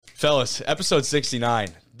Fellas, episode 69.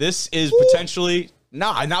 This is potentially,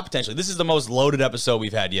 not potentially, this is the most loaded episode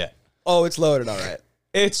we've had yet. Oh, it's loaded, all right.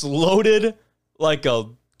 It's loaded like a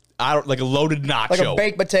loaded nacho. Like a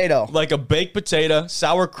baked potato. Like a baked potato,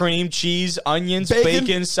 sour cream, cheese, onions,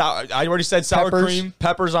 bacon I already said sour cream,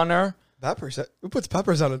 peppers on there. Peppers? Who puts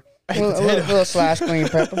peppers on it? A little slash green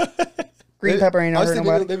pepper. Green pepper ain't never hurt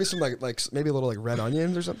nobody. Maybe some maybe a little like red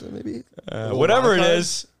onions or something. Maybe whatever it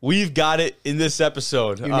is, we've got it in this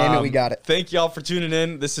episode. You name it, we got it. Thank y'all for tuning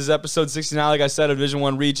in. This is episode 69. Like I said, of Division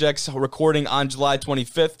 1 Rejects, recording on July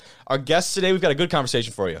 25th. Our guest today, we've got a good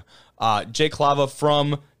conversation for you. Jake Hlava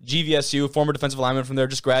from GVSU, former defensive lineman from there,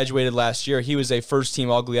 just graduated last year. He was a first-team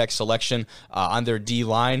All-GLIAC selection on their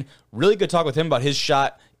D-line. Really good talk with him about his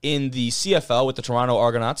shot in the CFL with the Toronto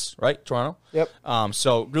Argonauts, right? Toronto? Yep.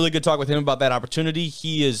 So really good talk with him about that opportunity.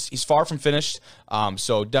 He's far from finished,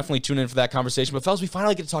 so definitely tune in for that conversation. But fellas, we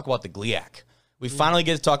finally get to talk about the GLIAC. We finally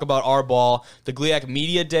get to talk about our ball. The GLIAC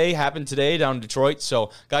Media Day happened today down in Detroit, so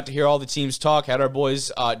got to hear all the teams talk. Had our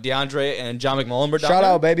boys DeAndre and John McMullen down Shout there.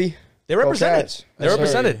 out, baby. They represented. They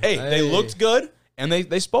represented. Hey, they looked good, and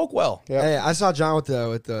they spoke well. Yep. Hey, I saw John with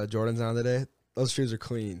the Jordans on today. Those shoes are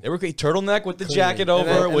clean. They were great. Turtleneck with the jacket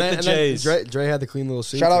over, with the J's. Dre had the clean little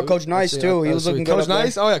suit. Shout out Coach Nice, too. He was looking good. Coach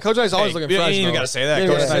Nice? Oh, yeah. Coach Nice always looking fresh. You got to say that. Yeah,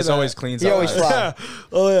 Coach Nice always cleans up. He always fly.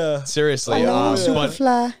 Oh, yeah. Seriously.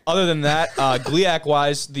 But other than that,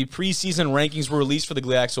 GLIAC-wise, the preseason rankings were released for the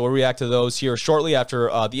GLIAC, so we'll react to those here shortly after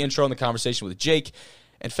the intro and the conversation with Jake.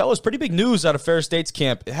 And fellas, pretty big news out of Ferris State's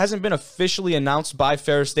camp. It hasn't been officially announced by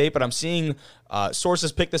Ferris State, but I'm seeing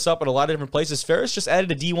sources pick this up at a lot of different places. Ferris just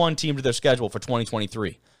added a D1 team to their schedule for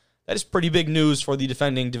 2023. That is pretty big news for the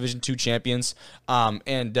defending Division II champions. I'm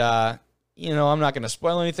not going to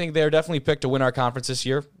spoil anything. They're definitely picked to win our conference this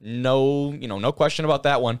year. No question about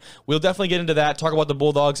that one. We'll definitely get into that, talk about the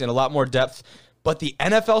Bulldogs in a lot more depth. But the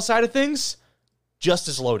NFL side of things, just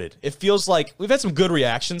as loaded. It feels like we've had some good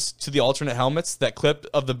reactions to the alternate helmets. That clip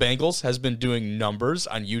of the Bengals has been doing numbers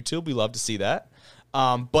on YouTube. We love to see that.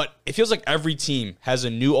 But it feels like every team has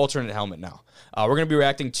a new alternate helmet now. We're going to be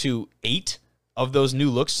reacting to 8 of those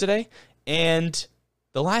new looks today, and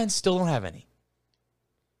the Lions still don't have any.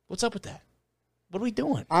 What's up with that? What are we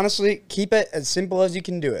doing? Honestly, keep it as simple as you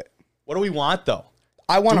can do it. What do we want, though?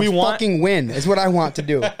 I want to fucking win is what I want to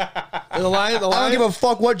do. The Lions, I don't give a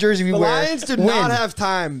fuck what jersey we wear. The Lions do not have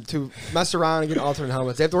time to mess around and get alternate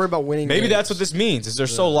helmets. They have to worry about winning. Maybe that's what this means, is they're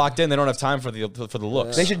so locked in they don't have time for the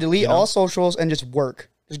looks. They should delete all socials and just work.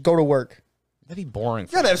 Just go to work. That'd be boring.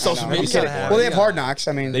 You gotta have social media. Well, they have Hard Knocks.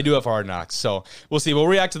 I mean, they do have Hard Knocks, so we'll see. We'll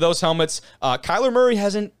react to those helmets. Kyler Murray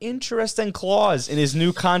has an interesting clause in his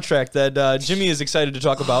new contract that Jimmy is excited to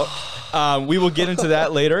talk about. We will get into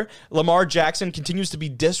that later. Lamar Jackson continues to be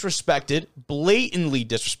disrespected, blatantly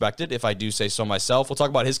disrespected, if I do say so myself. We'll talk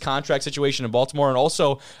about his contract situation in Baltimore and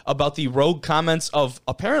also about the rogue comments of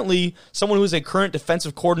apparently someone who is a current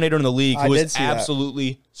defensive coordinator in the league who is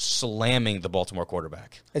absolutely slamming the Baltimore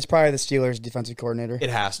quarterback. It's probably the Steelers' defensive coordinator. It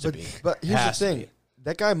has to be. But here's the thing.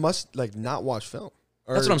 That guy must not watch film.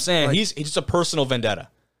 That's what I'm saying. He's just a personal vendetta.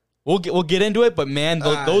 We'll get into it, but man,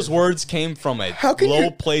 those words came from a low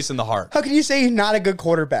place in the heart. How can you say he's not a good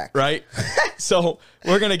quarterback? Right? So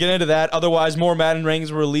we're going to get into that. Otherwise, more Madden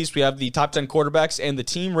rankings were released. We have the top 10 quarterbacks and the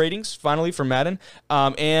team ratings, finally, for Madden.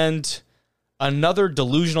 And another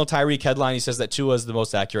delusional Tyreek headline. He says that Tua is the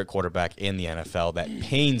most accurate quarterback in the NFL. That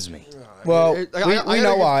pains me. Well, we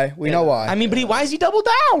know why. We know why. I mean, but why is he double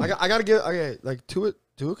down? I got to give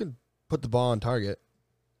Tua can put the ball on target.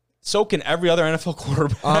 So can every other NFL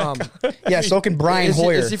quarterback. Yeah, so can Brian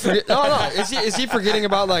Hoyer. Is he forgetting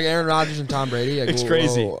about Aaron Rodgers and Tom Brady? It's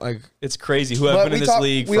crazy. It's crazy. Who have been in this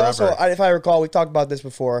league forever. Also, if I recall, we talked about this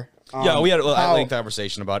before. We had a lengthy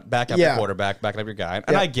conversation about backing up your quarterback, backing up your guy,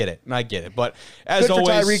 and I get it, But as good always,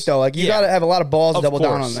 for Tyreek though, you got to have a lot of balls to double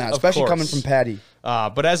down on that, especially coming from Patty.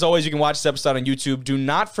 But as always, you can watch this episode on YouTube. Do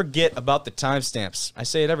not forget about the timestamps. I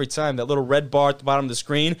say it every time. That little red bar at the bottom of the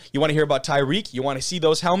screen. You want to hear about Tyreek? You want to see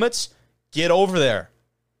those helmets? Get over there.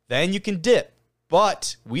 Then you can dip.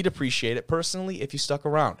 But we'd appreciate it personally if you stuck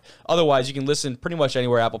around. Otherwise, you can listen pretty much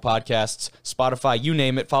anywhere. Apple Podcasts, Spotify, you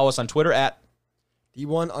name it. Follow us on Twitter at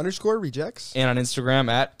D1_Rejects. And on Instagram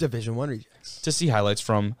at Division 1 Rejects. To see highlights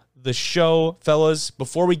from the show, fellas.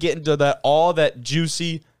 Before we get into all that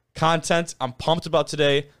juicy content I'm pumped about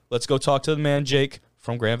today, let's go talk to the man, Jake,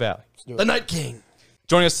 from Grand Valley. The Night King.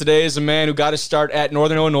 Joining us today is a man who got his start at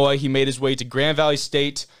Northern Illinois. He made his way to Grand Valley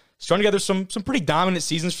State. He's thrown together some pretty dominant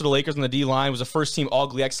seasons for the Lakers on the D-line. Was a first-team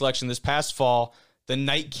All-GLIAC selection this past fall. The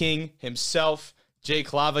Night King himself, Jake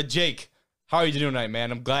Hlava. Jake, how are you doing tonight,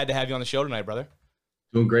 man? I'm glad to have you on the show tonight, brother.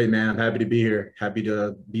 Doing great, man. I'm happy to be here. Happy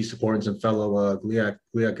to be supporting some fellow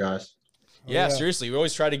GLIAC guys. Yeah, seriously. We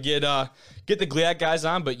always try to get the GLIAC guys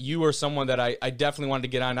on, but you are someone that I definitely wanted to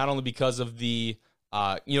get on, not only because of the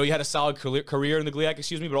you had a solid career in the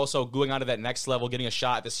GLIAC, but also going on to that next level, getting a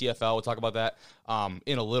shot at the CFL. We'll talk about that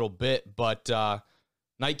in a little bit. But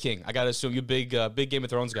Night King, I got to assume you're a big Game of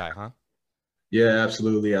Thrones guy, huh? Yeah,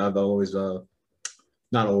 absolutely. I've always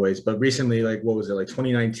not always, but recently, like what was it, like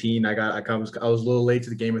 2019? I was a little late to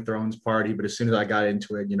the Game of Thrones party, but as soon as I got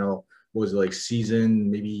into it, what was it, like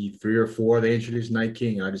season maybe 3 or 4, they introduced Night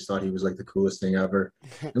King, and I just thought he was like the coolest thing ever.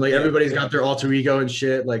 And like everybody's got their alter ego and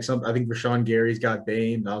shit. Like I think Rashawn Gary's got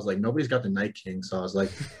Bane. And I was like, nobody's got the Night King, so I was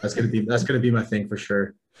like, that's gonna be my thing for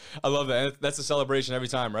sure. I love that. That's a celebration every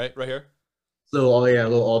time, right? Right here. A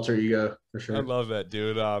little alter ego for sure. I love that,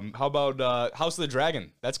 dude. How about House of the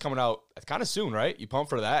Dragon? That's coming out kind of soon, right? You pumped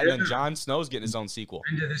for that? Yeah. And then Jon Snow's getting his own sequel.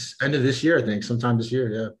 End of this year, I think. Sometime this year,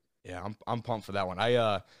 yeah. Yeah, I'm pumped for that one.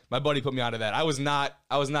 My buddy put me onto that. I was not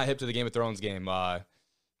hip to the Game of Thrones game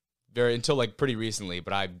until like pretty recently,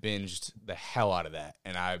 but I binged the hell out of that,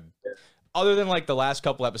 and other than like the last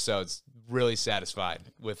couple episodes, really satisfied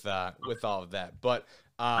with all of that. But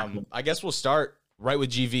I guess we'll start right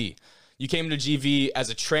with GV. You came to GV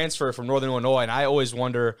as a transfer from Northern Illinois, and I always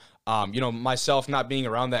wonder, myself not being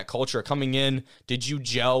around that culture, coming in, did you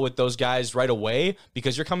gel with those guys right away?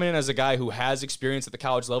 Because you're coming in as a guy who has experience at the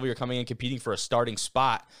college level. You're coming in competing for a starting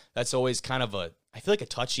spot. That's always kind of I feel like a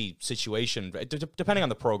touchy situation, depending on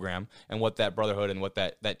the program and what that brotherhood and what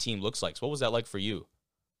that team looks like. So what was that like for you?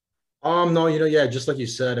 No, yeah, just like you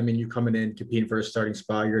said, I mean, you coming in competing for a starting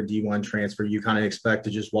spot, you're a D1 transfer, you kind of expect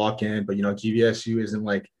to just walk in, but GVSU isn't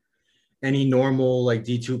like any normal like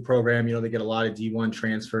D2 program. They get a lot of D1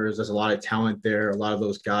 transfers. There's a lot of talent there. A lot of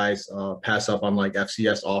those guys pass up on like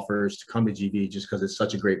FCS offers to come to GV just because it's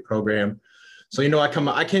such a great program. So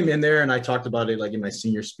I came in there and I talked about it like in my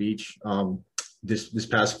senior speech this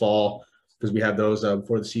past fall, because we have those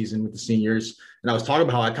before the season with the seniors, and I was talking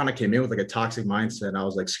about how I kind of came in with like a toxic mindset. I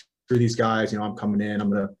was like, screw these guys, I'm coming in,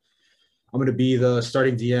 I'm gonna be the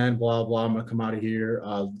starting DN, blah blah. I'm gonna come out of here.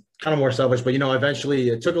 Kind of more selfish, but eventually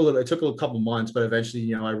it took a couple months, but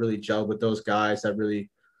eventually I really gelled with those guys. That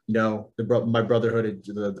really, my brotherhood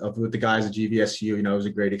with the guys at GVSU, it was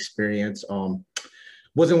a great experience.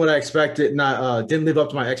 Wasn't what I expected. Didn't live up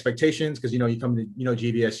to my expectations, because you come to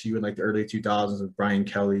GVSU in like the early 2000s with Brian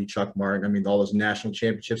Kelly, Chuck Martin. I mean, all those national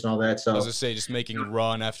championships and all that. So I was gonna say, just making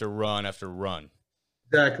run after run after run.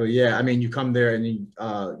 Exactly. Yeah. I mean, you come there and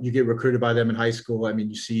you get recruited by them in high school. I mean,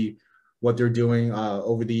 you see what they're doing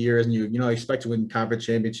over the years, and you expect to win conference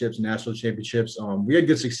championships, national championships. We had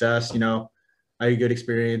good success. I had a good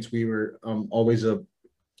experience. We were always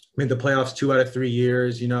made the playoffs 2 out of 3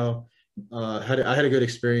 years. I had a good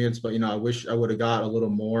experience, but I wish I would have got a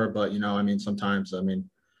little more. But sometimes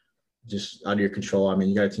just out of your control.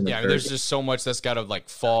 You got a team. Yeah, there's just so much that's got to like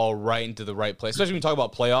fall right into the right place, especially when you talk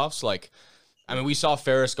about playoffs. Like, we saw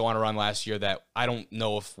Ferris go on a run last year that I don't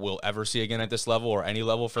know if we'll ever see again at this level, or any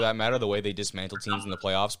level for that matter, the way they dismantle teams in the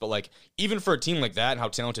playoffs. But like, even for a team like that and how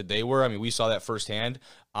talented they were, we saw that firsthand.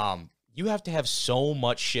 You have to have so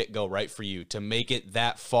much shit go right for you to make it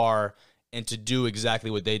that far and to do exactly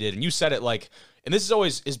what they did. And you said it like, and this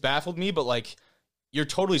is baffled me, but like, you're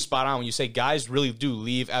totally spot on when you say guys really do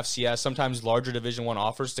leave FCS, sometimes larger Division I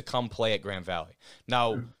offers, to come play at Grand Valley.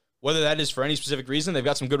 Now, whether that is for any specific reason, they've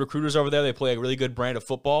got some good recruiters over there. They play a really good brand of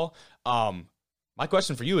football. My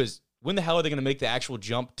question for you is, when the hell are they going to make the actual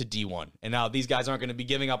jump to D1? And now these guys aren't going to be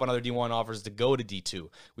giving up on other D1 offers to go to D2.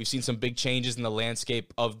 We've seen some big changes in the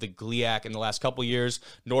landscape of the GLIAC in the last couple of years,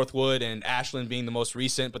 Northwood and Ashland being the most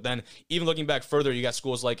recent. But then even looking back further, you got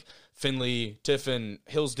schools like Findlay, Tiffin,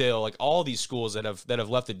 Hillsdale, like all these schools that have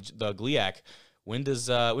left the GLIAC. When does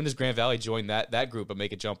Grand Valley join that group and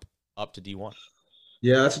make a jump up to D1?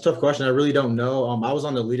 Yeah, that's a tough question. I really don't know. I was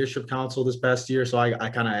on the leadership council this past year, so I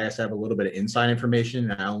kind of asked to have a little bit of inside information.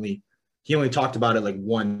 And he only talked about it like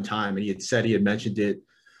one time, and he had mentioned it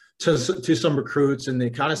to some recruits, and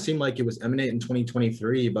it kind of seemed like it was imminent in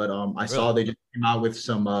 2023. But I saw they just came out with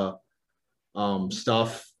some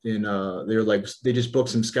stuff in they just booked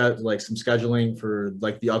some scheduling for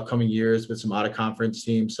like the upcoming years with some out of conference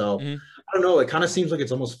teams. So I don't know. It kind of seems like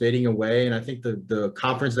it's almost fading away. And I think the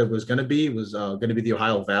conference that was going to be the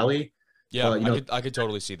Ohio Valley. Yeah, I could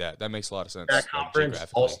totally see that. That makes a lot of sense. That conference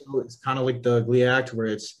also, it's kind of like the GLIAC, where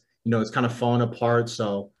it's kind of falling apart.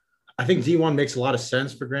 So I think D1 makes a lot of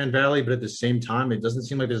sense for Grand Valley, but at the same time, it doesn't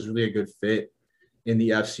seem like there's really a good fit in the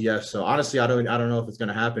FCS. So honestly, I don't know if it's going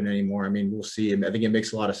to happen anymore. We'll see. I think it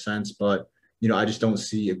makes a lot of sense, but I just don't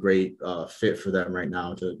see a great fit for them right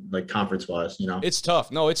now to like conference wise. It's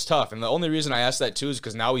tough. No, it's tough. And the only reason I ask that too is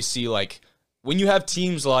because now we see like when you have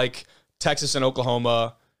teams like Texas and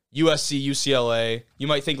Oklahoma, USC, UCLA, you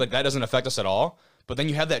might think like that doesn't affect us at all. But then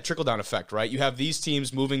you have that trickle down effect, right? You have these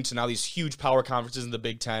teams moving to now these huge power conferences in the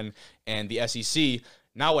Big Ten and the SEC.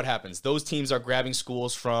 Now what happens? Those teams are grabbing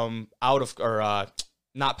schools from out of or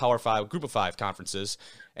not Power 5, Group of 5 conferences.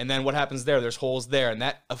 And then what happens there? There's holes there, and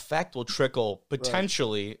that effect will trickle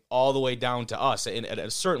potentially all the way down to us at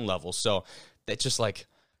a certain level. So that's just like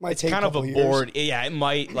it's kind of a board. Yeah, it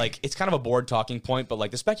might it's kind of a board talking point, but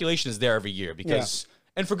like the speculation is there every year because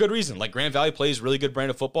and for good reason. Like Grand Valley plays really good brand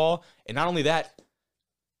of football, and not only that,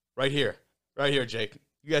 right here, Jake.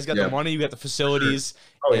 You guys got the money, you got the facilities,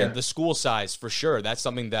 and the school size for sure. That's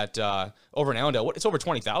something that over in Allendale, it's over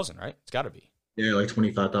 20,000, right? It's got to be. Yeah, like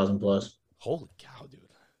 25,000 plus. Holy cow, dude.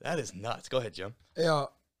 That is nuts. Go ahead, Jim. Yeah,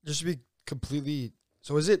 just to be completely.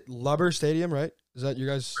 So is it Lubber Stadium, right? Is that your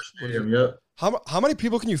guys? Stadium, yeah. How many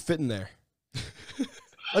people can you fit in there?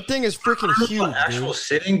 That thing is freaking huge. Actual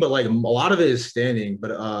sitting, but like a lot of it is standing.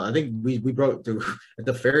 But I think we broke at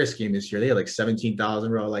the Ferris game this year. They had like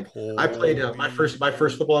 17,000. Like I played my first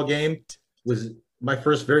football game was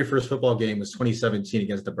very first football game was 2017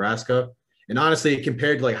 against Nebraska. And honestly, it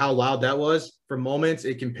compared to like how loud that was for moments.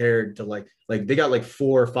 It compared to like they got like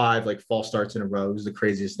 4 or 5 like false starts in a row. It was the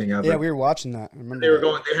craziest thing ever. Yeah, we were watching that. I remember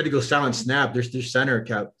they had to go silent snap. Their center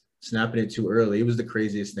kept snapping it too early. It was the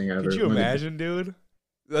craziest thing ever. Could you imagine, dude?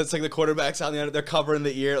 That's like the quarterbacks on the end. They're covering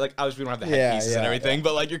the ear. Like obviously we don't have the headpieces and everything,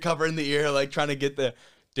 but like you're covering the ear, like trying to get the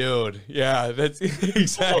dude. Yeah, that's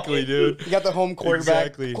exactly, dude. You got the home quarterback.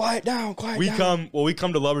 Exactly. Quiet down. We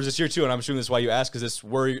come to Lubbers this year too, and I'm assuming this is why you asked because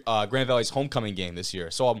we're Grand Valley's homecoming game this year.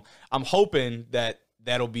 So I'm hoping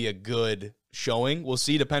that'll be a good showing. We'll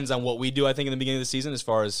see. Depends on what we do. I think in the beginning of the season, as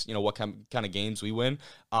far as what kind of games we win.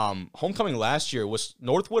 Homecoming last year was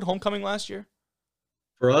Northwood homecoming last year.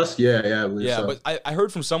 For us, yeah. But I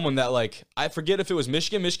heard from someone that like I forget if it was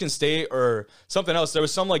Michigan State or something else. There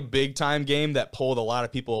was some like big time game that pulled a lot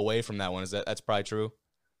of people away from that one. That's probably true?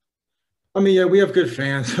 I mean, yeah, we have good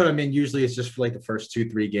fans. I mean, usually it's just for like the first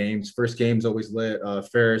 2-3 games. First game's always lit.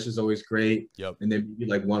 Ferris is always great. Yep. And then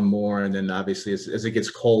like one more, and then obviously as it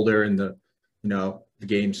gets colder and the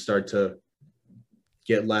games start to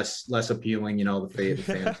get less appealing, the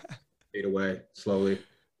fans fade away slowly.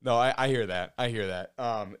 No, I hear that.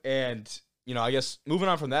 And I guess moving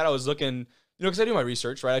on from that, I was looking, because I do my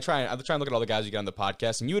research, right? I try and look at all the guys you got on the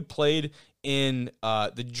podcast, and you had played in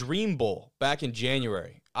the Dream Bowl back in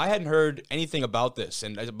January. I hadn't heard anything about this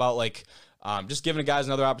and about like just giving guys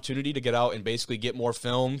another opportunity to get out and basically get more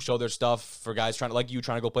film, show their stuff for guys trying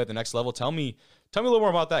to go play at the next level. Tell me a little more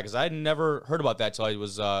about that because I had never heard about that until I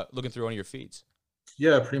was looking through one of your feeds.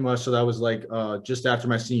 Yeah, pretty much. So that was like just after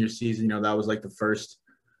my senior season. That was like the first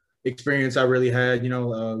experience I really had. It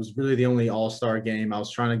was really the only all-star game. I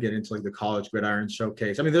was trying to get into like the college gridiron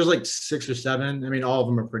showcase. I mean, there's like 6 or 7. I mean, all of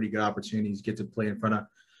them are pretty good opportunities to get to play in front of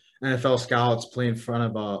NFL scouts, play in front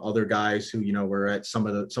of other guys who were at some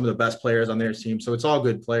of the best players on their team. So it's all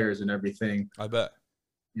good players and everything. I bet.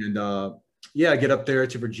 And get up there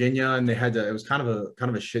to Virginia, and they had it was kind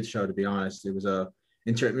of a shit show, to be honest. It was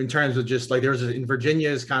in terms of just like in Virginia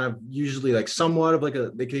is kind of usually like somewhat of like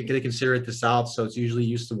they consider it the South, so it's usually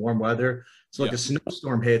used to warm weather. So like a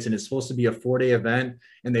snowstorm hits, and it's supposed to be a 4-day event,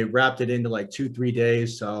 and they wrapped it into like 2-3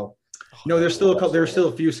 days. So there's still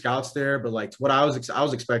a few scouts there, but like what I was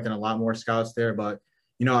expecting a lot more scouts there, but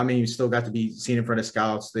I mean, you still got to be seen in front of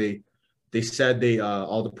scouts. They said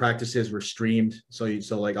all the practices were streamed, so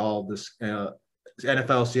like all this NFL,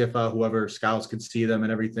 CFL, whoever scouts could see them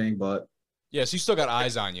and everything, but. Yeah, so you still got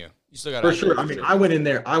eyes on you. You still got for sure. I mean, I went in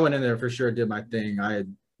there for sure, did my thing. I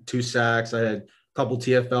had 2 sacks. I had a couple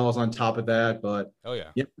TFLs on top of that. But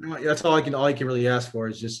that's all I can really ask for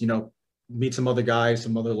is just meet some other guys,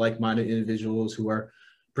 some other like-minded individuals who are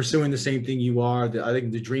pursuing the same thing you are. I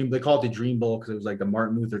think they call it the Dream Bowl because it was like the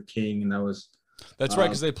Martin Luther King, and that's right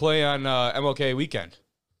because they play on MLK weekend.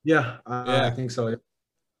 Yeah, I think so.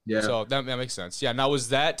 Yeah, so that makes sense. Yeah, now was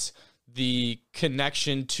that the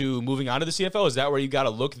connection to moving on to the CFL? Is that where you got to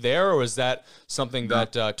look there, or is that something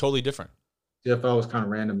that totally different? CFL was kind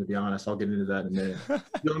of random, to be honest. I'll get into that in a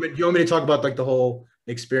minute. You want me to talk about like the whole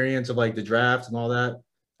experience of like the draft and all that?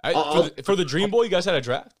 For the Dream Bowl, you guys had a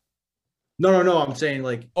draft? No. I'm saying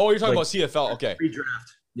like. Oh, you're talking about CFL? Okay.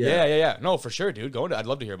 Pre-draft. Yeah. No, for sure, dude. I'd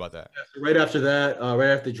love to hear about that. Yeah, so right after that, right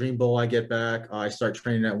after the Dream Bowl, I get back. I start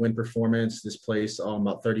training at Win Performance. This place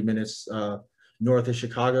about 30 minutes north of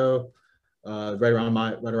Chicago. Right around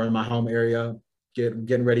my home area.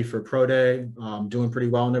 getting ready for pro day, doing pretty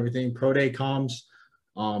well and everything. Pro day comes,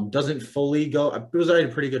 doesn't fully go. It was already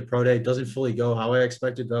a pretty good pro day. Doesn't fully go how I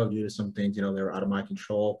expected though, due to some things, they were out of my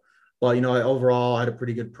control. But, overall, I had a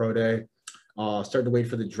pretty good pro day. Started to wait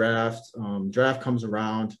for the draft. Draft comes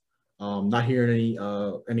around. Not hearing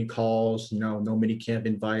any calls, no mini camp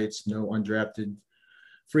invites, no undrafted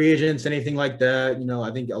free agents, anything like that.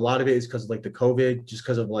 I think a lot of it is because of like the COVID, just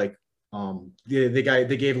because of like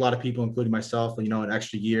they gave a lot of people, including myself, an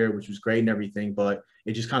extra year, which was great and everything, but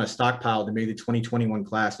it just kind of stockpiled and made the 2021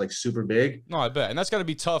 class like super big. No, I bet. And that's got to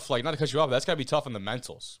be tough. Like, not to cut you off, but that's got to be tough on the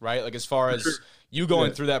mentals, right? Like, as far as you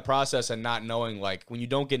going through that process and not knowing, like, when you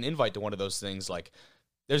don't get an invite to one of those things, like,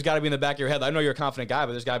 there's got to be in the back of your head. I know you're a confident guy,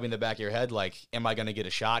 but there's got to be in the back of your head, like, am I going to get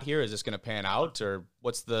a shot here? Is this going to pan out? Or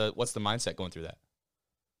what's the mindset going through that?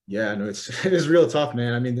 Yeah, no, it's real tough,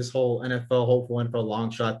 man. I mean, this whole hopeful NFL long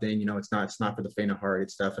shot thing, it's not for the faint of heart.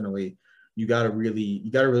 It's definitely, you gotta really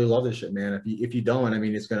love this shit, man. If you don't, I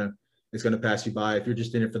mean, it's gonna pass you by. If you're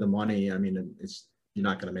just in it for the money, I mean, you're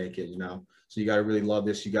not gonna make it, So you gotta really love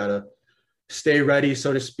this. You gotta stay ready,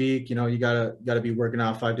 so to speak. You gotta be working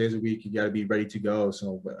out 5 days a week. You gotta be ready to go.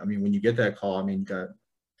 So, I mean, when you get that call, I mean,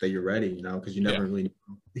 that you're ready, because you never really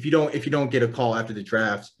know. If you don't get a call after the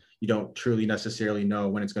draft, you don't truly necessarily know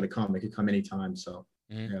when it's going to come. It could come anytime. So,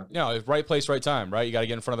 yeah, right place, right time, right? You got to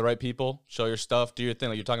get in front of the right people, show your stuff, do your thing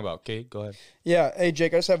like you're talking about. Okay, go ahead. Yeah. Hey,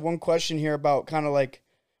 Jake, I just have one question here about kind of like,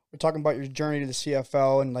 we're talking about your journey to the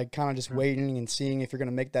CFL and like kind of just waiting and seeing if you're going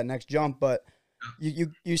to make that next jump. But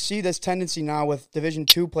you see this tendency now with Division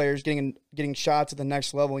II players getting shots at the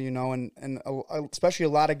next level, and especially a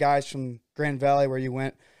lot of guys from Grand Valley where you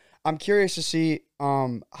went. I'm curious to see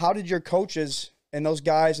how did your coaches and those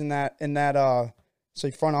guys in that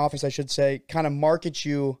say front office, I should say, kind of market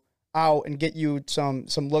you out and get you some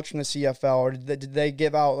looks from the CFL, or did they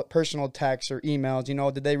give out personal texts or emails?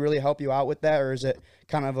 Did they really help you out with that, or is it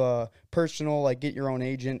kind of a personal, like get your own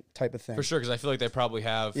agent type of thing? For sure, because I feel like they probably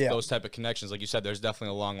have those type of connections. Like you said, there's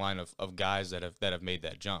definitely a long line of guys that have made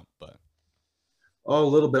that jump. But a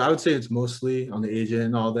little bit. I would say it's mostly on the agent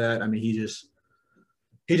and all that. I mean, he just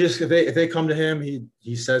if they come to him,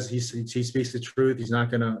 he says he speaks the truth. He's not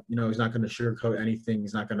gonna sugarcoat anything.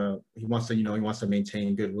 He wants to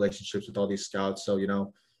maintain good relationships with all these scouts. So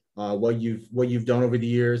what you've done over the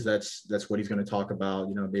years, that's what he's going to talk about.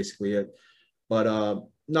 Basically it. But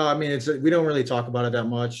no, I mean we don't really talk about it that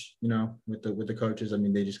much. With the coaches. I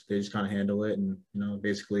mean they just kind of handle it, and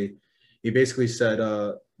he basically said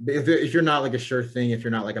if you're not like a sure thing, if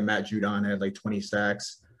you're not like a Matt Judon had like 20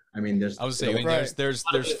 sacks. I mean,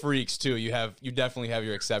 there's freaks too. You definitely have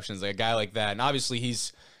your exceptions, like a guy like that, and obviously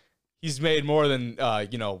he's made more than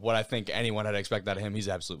what I think anyone had expected out of him. He's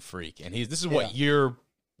an absolute freak, and what year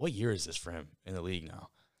is this for him in the league now?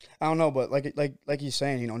 I don't know, but like he's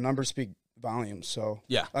saying, numbers speak volumes. So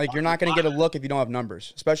yeah, like you're not going to get a look if you don't have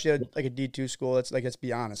numbers, especially at like a D2 school. It's like, let's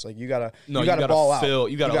be honest, like you gotta ball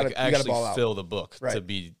out. You gotta actually fill the book to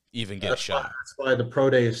be. Even get a shot. That's why the pro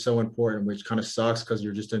day is so important, which kind of sucks because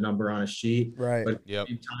you're just a number on a sheet. Right. But at the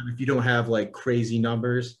same time, if you don't have like crazy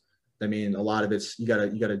numbers, I mean, a lot of it's you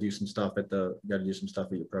gotta do some stuff at your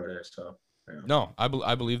pro day. So no, I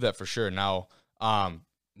believe that for sure. Now,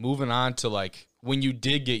 moving on to like when you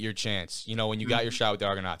did get your chance, when you got your shot with the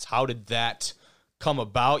Argonauts, how did that come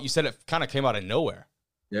about? You said it kind of came out of nowhere.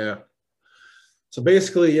 Yeah. So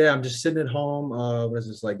basically, I'm just sitting at home. What is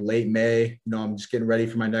this, like late May? I'm just getting ready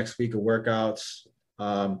for my next week of workouts.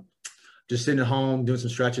 Just sitting at home, doing some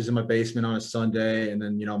stretches in my basement on a Sunday. And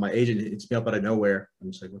then, my agent hits me up out of nowhere.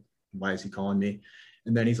 I'm just like, why is he calling me?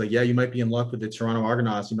 And then he's like, yeah, you might be in luck with the Toronto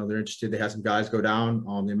Argonauts. They're interested. They had some guys go down.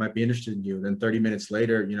 They might be interested in you. And then 30 minutes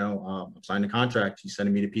later, I'm signing a contract. He's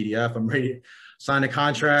sending me the PDF. I'm ready to sign a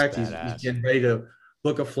contract. He's getting ready to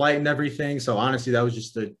book a flight and everything. So honestly, that was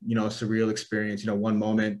just a surreal experience. One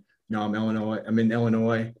moment, I'm in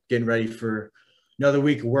Illinois, getting ready for another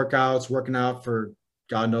week of workouts, working out for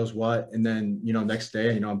God knows what. And then, next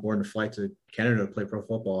day, I'm boarding a flight to Canada to play pro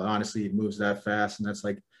football. And honestly, it moves that fast. And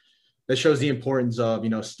that shows the importance of,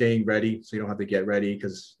 staying ready. So you don't have to get ready.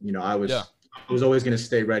 Cause I was always going to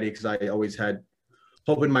stay ready. Cause I always had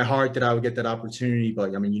hope in my heart that I would get that opportunity.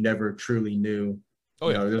 But I mean, you never truly knew.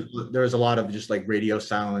 There was a lot of just like radio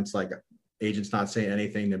silence, like agents not saying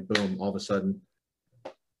anything, then boom, all of a sudden,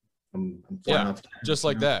 I'm flying out. Just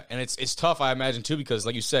like that. And it's tough, I imagine, too, because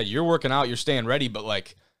like you said, you're working out, you're staying ready, but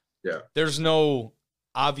like, there's no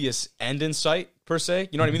obvious end in sight per se.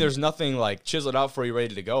 You know what I mean? There's nothing like chiseled out for you,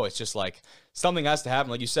 ready to go. It's just like something has to happen.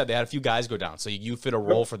 Like you said, they had a few guys go down, so you fit a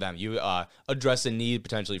role for them. You address a need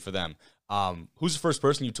potentially for them. Who's the first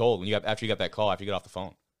person you told after you got that call, after you got off the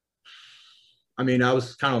phone? I mean, I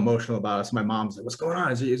was kind of emotional about it. So my mom's like, "What's going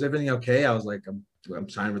on? Is everything okay?" I was like, "I'm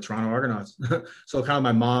signing with Toronto Argonauts." So kind of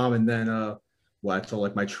my mom, and then I told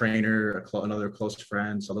like my trainer, another close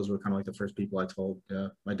friend. So those were kind of like the first people I told. Yeah,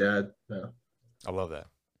 my dad. Yeah, I love that.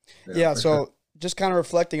 Yeah. So just kind of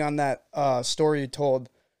reflecting on that story you told,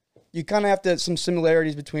 you kind of have to some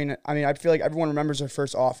similarities between. I mean, I feel like everyone remembers their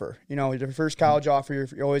first offer. You know, your first college offer.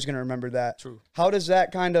 You're always going to remember that. True. How does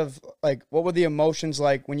that kind of like? What were the emotions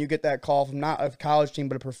like when you get that call from not a college team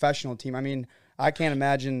but a professional team? I mean, I can't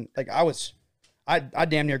imagine. Like I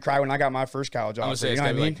damn near cried when I got my first college offer. I'm gonna say it's you know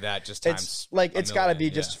gotta what I be mean? like that. Just times. It's like it's got to be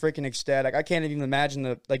yeah. just freaking ecstatic. I can't even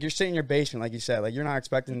imagine like you're sitting in your basement, like you said, like you're not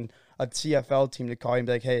expecting a CFL team to call you and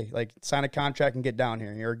be like, "Hey, like sign a contract and get down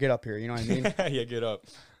here or get up here." You know what I mean? Yeah, get up.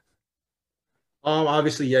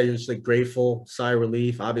 Obviously, yeah, you're just like grateful, sigh of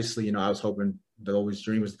relief. Obviously, I was hoping that always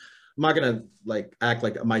dream was. I'm not gonna like act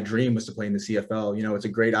like my dream was to play in the CFL. It's a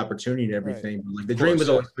great opportunity and everything. Right. But like the dream was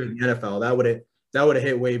always to play in the NFL. That would have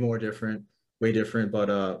hit way different. But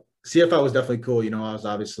CFL was definitely cool. I was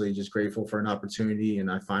obviously just grateful for an opportunity, and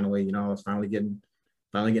I was finally getting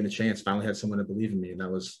a chance. Finally had someone to believe in me, and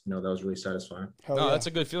that was really satisfying. No, that's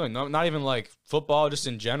a good feeling. No, not even like football, just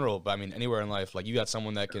in general. But I mean, anywhere in life, like you got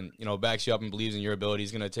someone that can, backs you up and believes in your ability.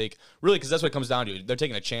 He's going to take really, because that's what it comes down to. They're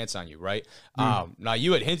taking a chance on you, right? Now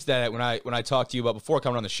you had hinted at it when I talked to you about before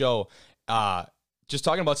coming on the show. Just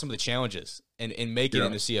talking about some of the challenges in making it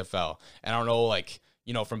in the CFL, and I don't know, like.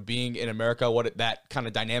 From being in America, what that kind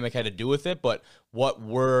of dynamic had to do with it, but what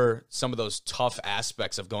were some of those tough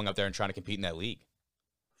aspects of going up there and trying to compete in that league?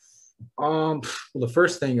 Well, the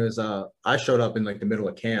first thing is I showed up in like the middle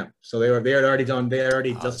of camp, so they had already done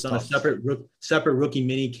a separate rookie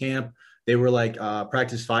mini camp. They were like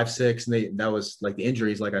practice 5-6, and that was like the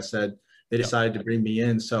injuries. Like I said, they decided to bring me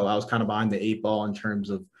in, so I was kind of behind the 8 ball in terms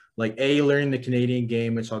of like learning the Canadian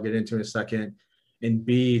game, which I'll get into in a second. And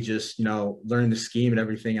B, just, learning the scheme and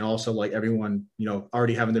everything. And also like everyone,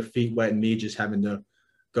 already having their feet wet, and me just having to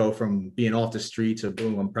go from being off the street to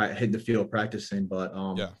boom, I'm hitting the field practicing. But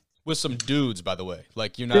with some dudes, by the way,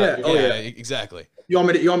 like you're not. Yeah, exactly. You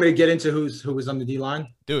want me to get into who was on the D line?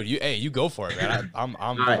 Dude, you go for it, man. I'm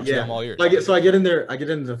all ears. So I get in there. I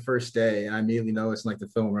get into the first day, and I immediately notice in like the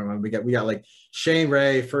film room. We got like Shane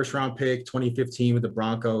Ray, first round pick, 2015 with the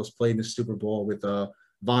Broncos, played in the Super Bowl with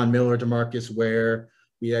Von Miller, DeMarcus Ware.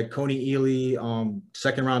 We had Coney Ely,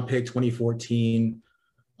 second round pick, 2014.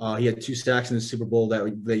 He had 2 sacks in the Super Bowl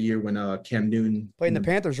that year when Cam Newton played in the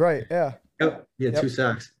Panthers, right? Yeah. Yep. He had 2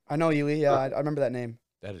 sacks. I know Ely. Yeah, I remember that name.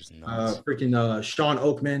 That is nuts. Freaking Sean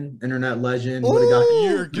Oakman, internet legend. No way,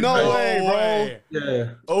 bro.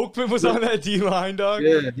 Yeah. Oakman was on that D line, dog.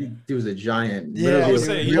 Yeah, he was a giant. Yeah, I was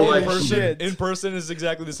saying, in person is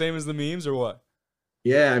exactly the same as the memes, or what?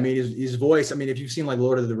 Yeah, I mean his voice. I mean, if you've seen like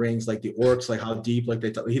Lord of the Rings, like the orcs, like how deep, like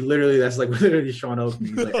he literally that's like literally Sean Oakman.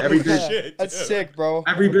 He's like every bit. That's sick, bro.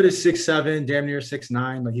 Every bit is 6'7", damn near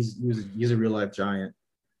 6'9". Like he's a real life giant.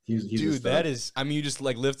 He's dude, that is. I mean, you just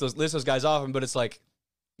like list those guys off, but it's like,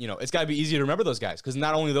 it's got to be easy to remember those guys because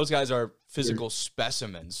not only those guys are physical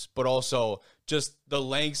specimens, but also just the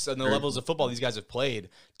lengths and the levels of football these guys have played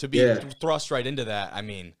to be thrust right into that. I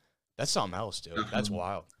mean, that's something else, dude. That's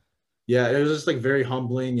wild. Yeah, it was just like very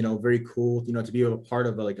humbling, very cool, to be a part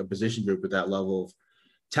of like a position group with that level of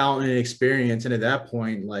talent and experience. And at that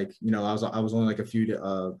point, like, I was only like a few.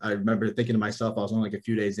 I remember thinking to myself, I was only like a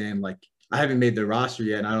few days in, like I haven't made the roster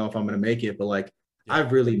yet, and I don't know if I'm going to make it, but like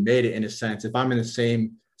I've really made it in a sense. If I'm in the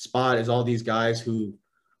same spot as all these guys who've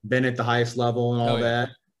been at the highest level and all that,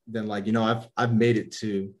 then like I've made it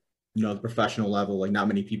to the professional level. Like not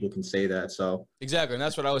many people can say that. So exactly, and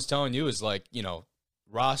that's what I was telling you is like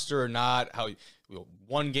roster or not, how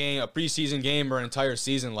one game, a preseason game or an entire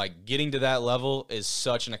season, like getting to that level is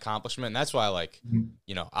such an accomplishment. And that's why like,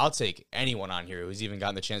 I'll take anyone on here who's even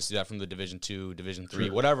gotten the chance to do that from the Division 2, Division 3,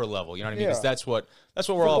 whatever level, you know what I mean? Because that's what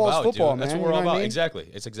we're all about, football, dude. That's man, what we're all about. I mean? Exactly.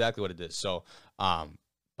 It's exactly what it is. So,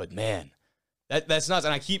 but man, that's nuts.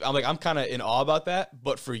 And I'm kind of in awe about that.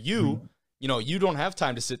 But for you, you don't have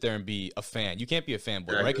time to sit there and be a fan. You can't be a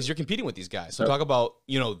fanboy, right? Because you're competing with these guys. So talk about,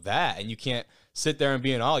 that, and you can't sit there and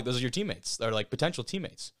be in awe. Like those are your teammates. They're like potential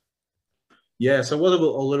teammates. Yeah, so it was a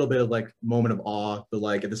little bit of like moment of awe, but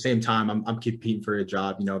like at the same time, I'm competing for a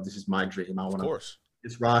job. This is my dream. I want to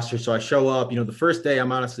this roster. So I show up. The first day,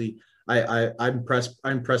 I'm honestly, I'm impressed.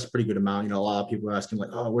 I impressed a pretty good amount. A lot of people are asking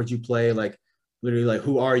like, oh, where'd you play? Like literally, like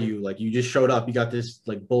who are you? Like you just showed up. You got this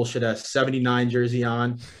like bullshit ass 79 jersey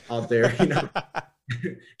on out there.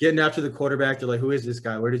 Getting after the quarterback. They're like, who is this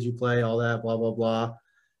guy? Where did you play? All that, blah blah blah.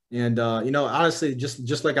 And honestly,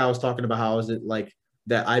 just like I was talking about, how is it like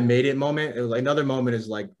that I made it moment. It was like another moment is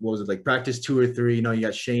like, what was it, like practice 2 or 3? You know, you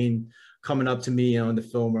got Shane coming up to me, you know, in the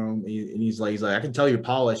film room, and he's like, I can tell you're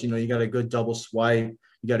polished. You know, you got a good double swipe,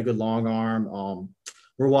 you got a good long arm.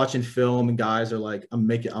 We're watching film, and guys are like, I'm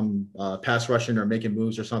pass rushing or making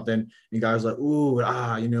moves or something, and guys are like, ooh,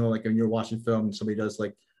 you know, like when you're watching film and somebody does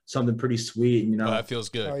like something pretty sweet, you know, that feels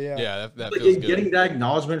good. Oh, yeah. That like feels good. Getting that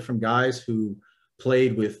acknowledgement from guys who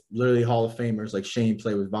played with literally Hall of Famers, like Shane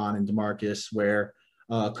played with Vaughn and DeMarcus, where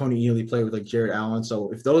Coney Ely played with like Jared Allen.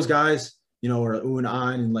 So if those guys, you know, are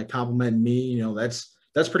oohing and like complimenting me, you know, that's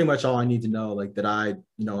pretty much all I need to know. Like that I,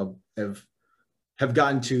 you know, have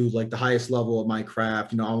gotten to like the highest level of my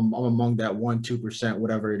craft. You know, I'm among that 1-2%,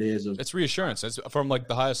 whatever it is. It's reassurance. It's from like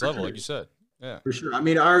the highest level, like you said. Yeah, for sure. I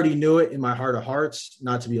mean, I already knew it in my heart of hearts,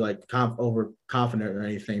 not to be like overconfident or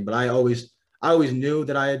anything, but I always knew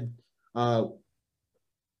that I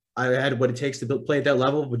had what it takes to play at that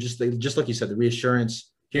level. But just like you said, the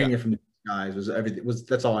reassurance, hearing it from the guys was everything.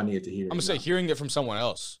 That's all I needed to hear. I'm gonna say hearing it from someone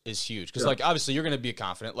else is huge because like obviously you're gonna be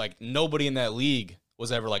confident. Like nobody in that league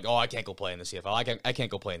was ever like, oh, I can't go play in the CFL. I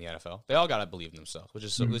can't go play in the NFL. They all gotta believe in themselves, which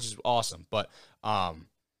is awesome. But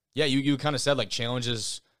yeah, you kind of said like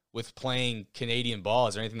challenges with playing Canadian ball.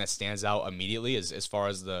 Is there anything that stands out immediately as far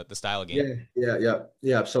as the style of game?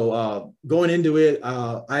 Yeah. So going into it,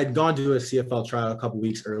 I had gone to a CFL trial a couple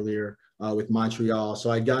weeks earlier with Montreal.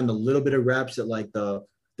 So I'd gotten a little bit of reps at like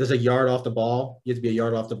there's a yard off the ball. You have to be a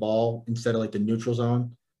yard off the ball instead of like the neutral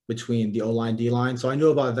zone between the O-line, D-line. So I knew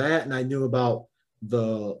about that, and I knew about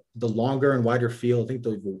the longer and wider field. I think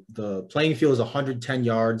the playing field is 110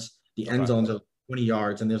 yards. The end zones are 20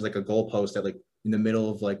 yards, and there's like a goalpost at like in the middle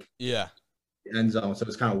of like the end zone. So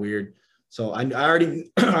it's kind of weird. So I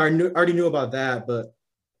already knew about that. But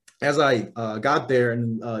as I got there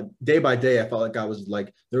and day by day, I felt like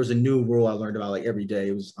there was a new rule I learned about like every day.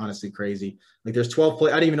 It was honestly crazy. Like there's 12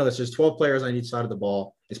 play. I didn't even know this. There's 12 players on each side of the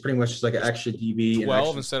ball. It's pretty much just like an extra DB.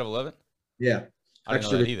 12 instead of 11? Yeah. I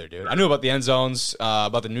didn't know that either, dude. I knew about the end zones,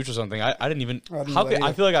 about the neutral zone thing. I didn't even.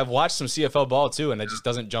 I feel like I've watched some CFL ball too, and it just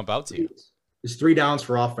doesn't jump out to you. There's 3 downs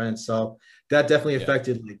for offense, so that definitely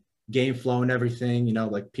affected like game flow and everything. You know,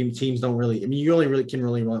 like teams don't really. I mean, you only really can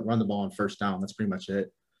run the ball on first down. That's pretty much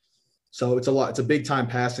it. So it's a lot. It's a big time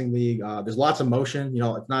passing league. There's lots of motion. You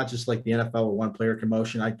know, it's not just like the NFL where one player can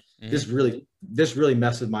motion. This really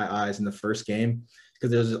messed with my eyes in the first game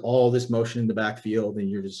because there's all this motion in the backfield, and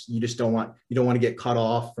you just don't want to get cut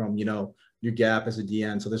off from, you know, your gap as a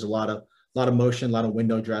DN. So there's a lot of motion, a lot of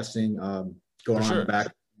window dressing going on in the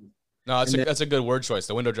back. No, that's a good word choice.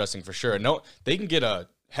 The window dressing for sure. No, they can get a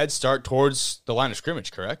head start towards the line of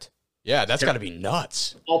scrimmage, correct? Yeah, that's got to be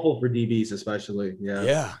nuts. Awful for DBs, especially.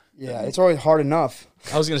 Yeah. Yeah, it's always hard enough.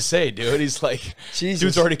 I was gonna say, dude, he's like, Jesus.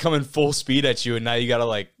 Dude's already coming full speed at you, and now you gotta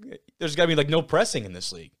like, there's gotta be like no pressing in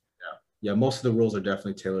this league. Yeah. Most of the rules are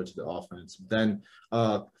definitely tailored to the offense. Then,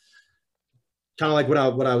 kind of like what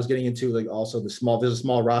I was getting into, like also there's a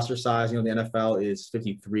small roster size. You know, the NFL is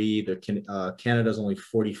 53. Canada's only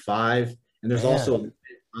 45, and there's also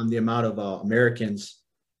on the amount of Americans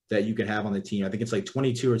that you can have on the team. I think it's like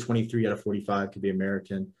 22 or 23 out of 45 could be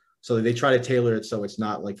American. So they try to tailor it so it's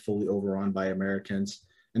not like fully overrun by Americans.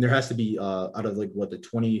 And there has to be out of like the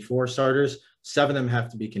 24 starters, 7 of them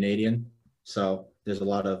have to be Canadian. So there's a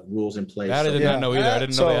lot of rules in place. That I did not know either. I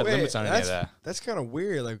didn't know they had limits on any of that. That's kind of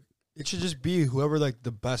weird. Like it should just be whoever like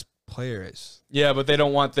the best player is. Yeah, but they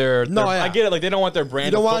don't want I get it. Like they don't want their brand.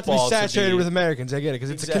 You don't want it to be saturated with Americans. I get it because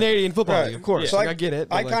it's a Canadian football league, of course. Yeah. So I get it.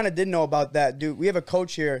 I kind of didn't know about that, dude. We have a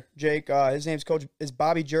coach here, Jake. His name's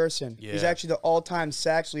Bobby Jurison. Yeah. He's actually the all-time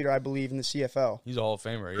sacks leader, I believe, in the CFL. He's a Hall of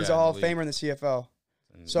Famer. He's a Hall of Famer in the CFL.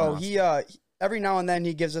 So he every now and then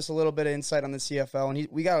he gives us a little bit of insight on the CFL, and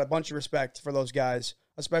we got a bunch of respect for those guys,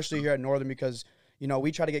 especially here at Northern, because you know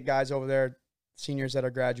we try to get guys over there, seniors that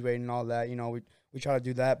are graduating and all that. You know we try to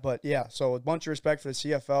do that, but yeah, so a bunch of respect for the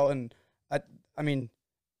CFL, and I mean,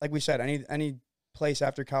 like we said, any place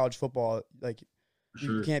after college football, like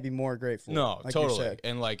you can't be more grateful. No, like totally,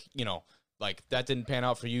 and like you know, like that didn't pan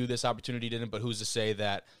out for you. This opportunity didn't, but who's to say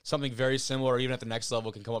that something very similar, or even at the next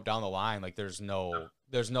level, can come up down the line? Like there's no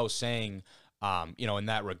saying, you know, in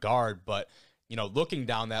that regard, but. You know, looking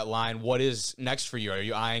down that line, what is next for you? Are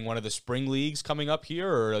you eyeing one of the spring leagues coming up here,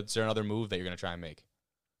 or is there another move that you're going to try and make?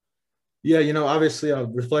 Yeah, you know, obviously,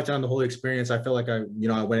 reflecting on the whole experience, I feel like I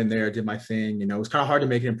went in there, did my thing. You know, it was kind of hard to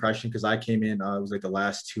make an impression because I came in, it was like the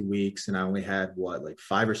last 2 weeks, and I only had,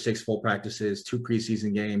 5 or 6 full practices, 2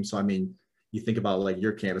 preseason games. So, I mean, you think about, like,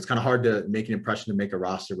 your camp. It's kind of hard to make an impression to make a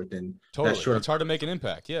roster within that short. It's hard to make an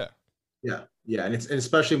impact, yeah. Yeah, and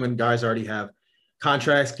especially when guys already have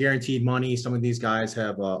contracts, guaranteed money. Some of these guys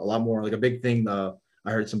have a lot more, like a big thing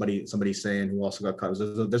I heard somebody saying who also got cut.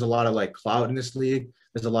 There's a lot of like clout in this league.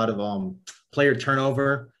 There's a lot of player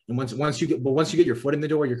turnover, and once you get your foot in the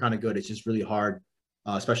door, you're kind of good. It's just really hard,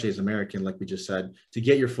 especially as an American, like we just said, to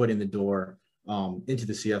get your foot in the door into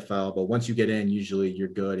the CFL. But once you get in, usually you're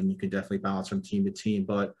good, and you can definitely bounce from team to team.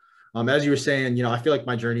 But as you were saying, I feel like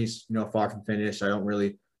my journey's far from finished. I don't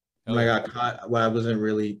really when I got caught, I wasn't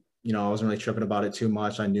really tripping about it too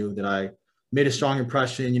much. I knew that I made a strong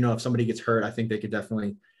impression. If somebody gets hurt, I think they could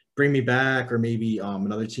definitely bring me back, or maybe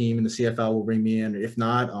another team in the CFL will bring me in. If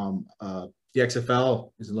not, the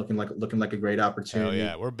XFL is looking like a great opportunity. Oh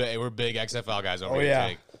yeah, we're big XFL guys over here,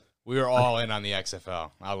 Jake. We are all in on the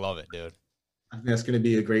XFL. I love it, dude. I think that's going to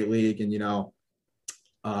be a great league, and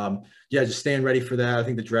just staying ready for that. I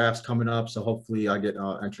think the draft's coming up, so hopefully I get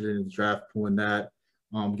entered into the draft pool in that.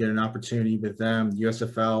 Get an opportunity with them.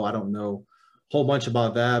 USFL, I don't know a whole bunch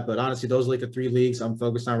about that, but honestly, those are like the 3 leagues I'm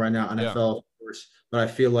focused on right now. NFL, of course, but I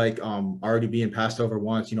feel like already being passed over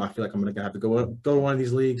once. I feel like I'm gonna have to go to one of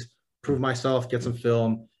these leagues, prove myself, get some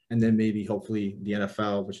film, and then maybe hopefully the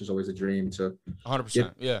NFL, which is always a dream to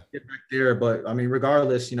 100%. Get back there. But I mean,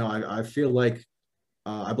 regardless, I feel like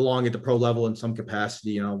I belong at the pro level in some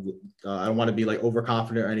capacity. I don't want to be like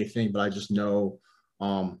overconfident or anything, but I just know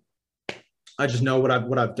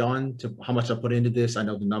what I've done, to how much I put into this. I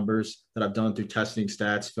know the numbers that I've done through testing,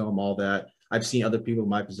 stats, film, all that. I've seen other people in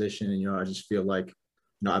my position, and I just feel like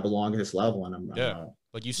I belong at this level, and I'm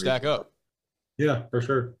like you stack up. Yeah, for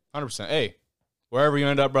sure. 100%. Hey, wherever you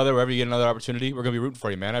end up, brother, wherever you get another opportunity, we're gonna be rooting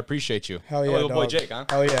for you, man. I appreciate you. Hell yeah, little boy Jake, huh?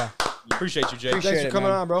 Hell yeah. Appreciate you, Jake. Thanks for coming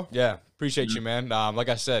on, bro. Yeah, appreciate you, man. Like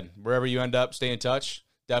I said, wherever you end up, stay in touch.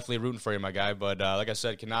 Definitely rooting for you, my guy. But like I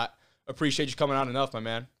said, cannot appreciate you coming on enough, my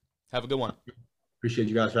man. Have a good one. Appreciate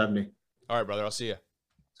you guys for having me. All right, brother. I'll see you.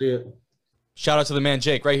 See you. Shout out to the man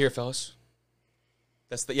Jake right here, fellas.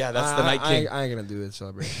 That's the Night King. I ain't gonna do the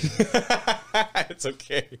celebration. It's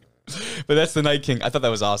okay. But that's the Night King. I thought that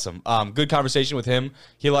was awesome. Good conversation with him.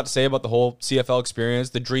 He had a lot to say about the whole CFL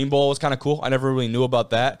experience. The Dream Bowl was kind of cool. I never really knew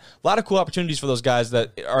about that. A lot of cool opportunities for those guys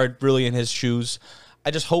that are really in his shoes.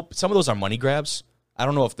 I just hope some of those are money grabs. I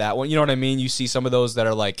don't know if that one, you know what I mean? You see some of those that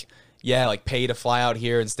are like, pay to fly out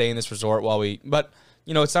here and stay in this resort but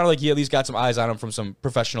it sounded like he at least got some eyes on him from some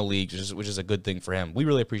professional leagues, which is a good thing for him. We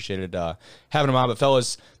really appreciated having him on. But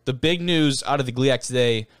fellas, the big news out of the GLIAC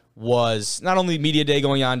today was not only Media Day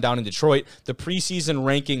going on down in Detroit, the preseason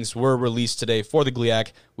rankings were released today for the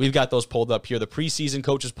GLIAC. We've got those pulled up here. The preseason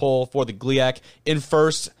coaches poll for the GLIAC in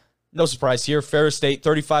first. No surprise here. Ferris State,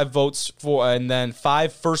 35 votes and then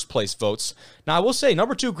 5 first-place votes. Now, I will say,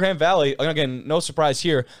 number 2, Grand Valley, again, no surprise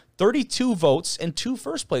here, 32 votes and 2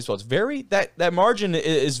 first-place votes. That margin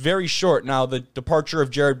is very short. Now, the departure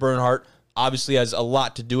of Jared Bernhardt obviously has a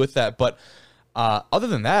lot to do with that. But other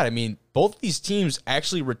than that, I mean, both these teams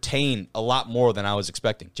actually retain a lot more than I was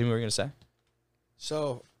expecting. Jimmy, what were you going to say?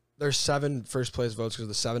 So, there's 7 first-place votes because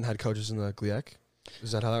the 7 head coaches in the GLIAC.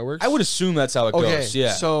 Is that how that works? I would assume that's how it goes.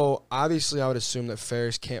 Yeah. So obviously, I would assume that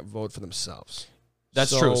Ferris can't vote for themselves.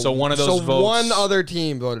 That's true. So one of those votes. One other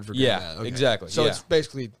team voted for. Yeah, exactly. So it's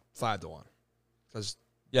basically 5-1. Because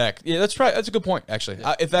that's right. That's a good point, actually.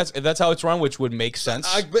 Yeah. If that's how it's run, which would make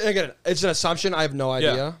sense. Again, it's an assumption. I have no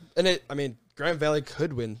idea. Yeah. And Grand Valley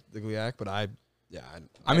could win the GLIAC, but I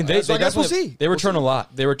mean, they definitely they return a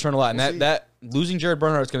lot. They return a lot, and that losing Jared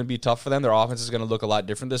Bernhardt is going to be tough for them. Their offense is going to look a lot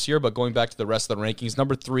different this year. But going back to the rest of the rankings,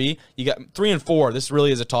 number 3, you got 3 and 4. This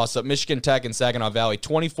really is a toss-up. Michigan Tech and Saginaw Valley.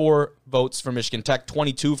 24 votes for Michigan Tech,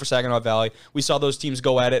 22 for Saginaw Valley. We saw those teams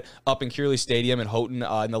go at it up in Kearley Stadium in Houghton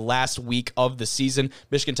in the last week of the season.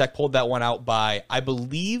 Michigan Tech pulled that one out by, I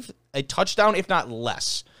believe, a touchdown, if not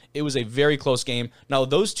less. It was a very close game. Now,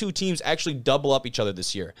 those 2 teams actually double up each other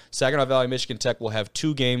this year. Saginaw Valley Michigan Tech will have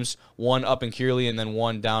 2 games, one up in Kearley and then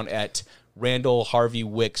one down at Randall Harvey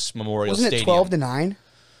Wicks Memorial Stadium. Wasn't it 12-9?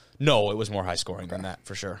 No, it was more high scoring than that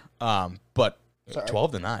for sure. But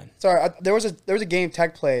 12-9. Sorry, there was a game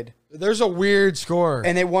Tech played. There's a weird score,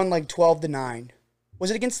 and they won like 12-9. Was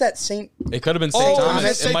it against that St. It could have been St.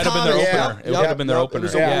 Thomas. It might have been their opener. It would have been their opener. It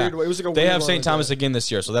was weird. It was like a they weird have St. Thomas again this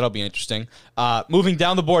year, so that'll be interesting. Moving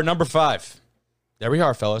down the board, number 5. There we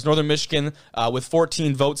are, fellas. Northern Michigan with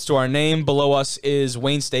 14 votes to our name. Below us is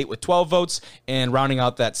Wayne State with 12 votes. And rounding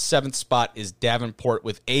out that 7th spot is Davenport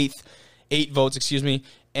with 8 votes,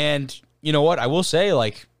 And you know what? I will say,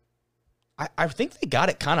 I think they got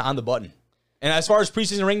it kind of on the button. And as far as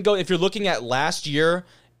preseason ranking goes, if you're looking at last year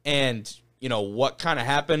and what kind of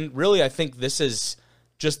happened, really, I think this is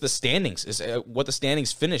just the standings, is what the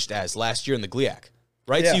standings finished as last year in the GLIAC,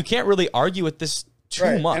 right? Yeah. So you can't really argue with this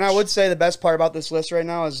too much. And I would say the best part about this list right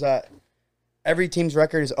now is that every team's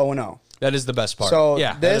record is 0-0. That is the best part. So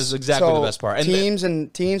that is exactly the best part.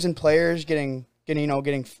 And teams and players getting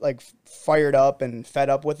like fired up and fed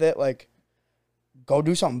up with it. Like, go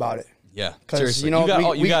do something about it. Yeah, seriously.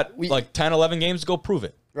 You got like 10, 11 games to go prove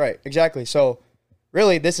it. Right, exactly. So,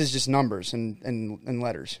 really, this is just numbers and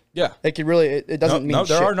letters. Yeah. It could really, it doesn't mean shit.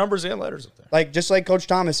 There are numbers and letters up there. Like, just like Coach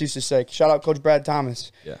Thomas used to say, shout out Coach Brad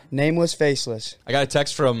Thomas. Yeah. Nameless, faceless. I got a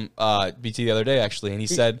text from BT the other day, actually, and he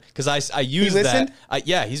said, because I used that.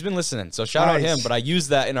 Yeah, he's been listening. So shout out him. But I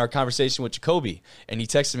used that in our conversation with Jacoby, and he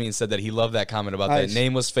texted me and said that he loved that comment about the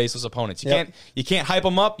nameless, faceless opponents. You can't hype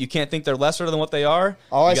them up. You can't think they're lesser than what they are.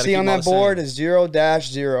 All I see on that board is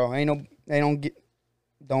 0-0.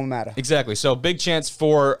 Don't matter. Exactly. So big chance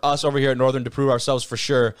for us over here at Northern to prove ourselves for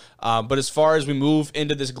sure. But as far as we move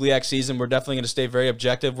into this GLIAC season, we're definitely going to stay very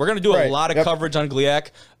objective. We're going to do a lot of coverage on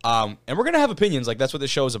GLIAC, and we're going to have opinions. Like, that's what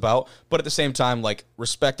this show is about. But at the same time, like,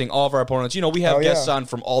 respecting all of our opponents. We have guests on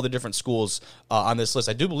from all the different schools on this list.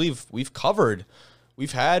 I do believe we've covered.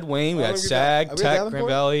 We've had Wayne, we had SAG, Tech, Grand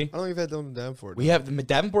Valley. I don't think we've had them Davenport. We have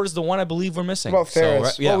Davenport is the one I believe we're missing. What about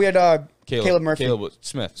Ferris? So, we had Caleb Murphy.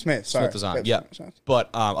 Smith is on. Yeah. But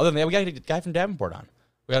other than that, we got to get a guy from Davenport on.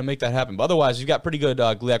 We got to make that happen. But otherwise, you've got pretty good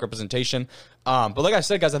GLIAC representation. But like I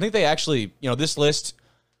said, guys, I think they actually, this list,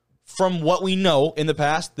 from what we know in the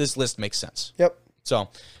past, this list makes sense. Yep. So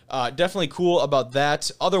definitely cool about that.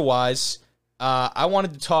 Otherwise, I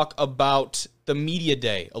wanted to talk about the media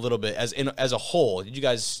day a little bit as a whole. Did you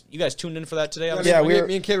guys tuned in for that today? Yeah,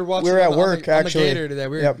 me and Kate were watching. We were at work actually. On the Gator today.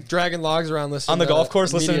 We were dragging logs around listening on the golf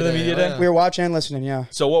course, listening to the media day. We were watching and listening. Yeah.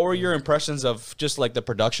 So, what were your impressions of just like the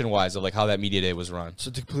production wise of like how that media day was run? So,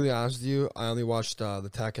 to be completely honest with you, I only watched the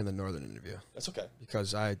Tech and the Northern interview. That's okay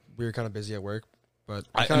because we were kind of busy at work. But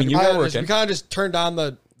we kind of just turned on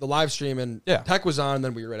the live stream and Tech was on, and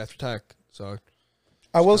then we were right after Tech. So,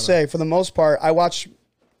 I will say for the most part, I watched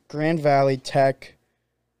Grand Valley, Tech,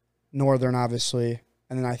 Northern, obviously,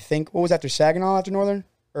 and then I think what was after Saginaw after Northern,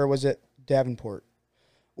 or was it Davenport?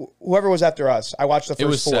 Whoever was after us, I watched the first it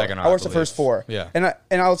was four. Saginaw, I watched the first four. Yeah, and I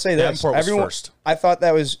would say this: everyone, first. I thought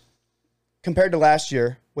that was compared to last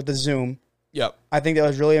year with the Zoom. Yep. I think that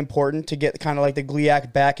was really important to get kind of like the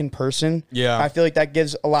GLIAC back in person. Yeah, I feel like that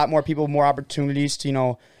gives a lot more people more opportunities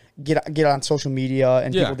to get on social media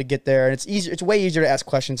and people to get there, and it's easier. It's way easier to ask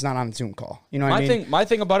questions not on a Zoom call. You know what I mean? My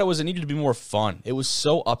thing about it was it needed to be more fun. It was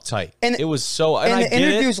so uptight, and it was so. And the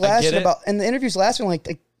interviews lasted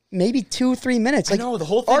like maybe 2-3 minutes. Like, I know the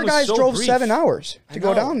whole thing. Our guys so drove brief. 7 hours to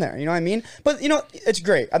go down there. You know what I mean? But it's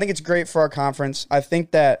great. I think it's great for our conference. I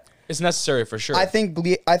think that it's necessary for sure. I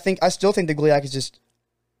still think the GLIAC is just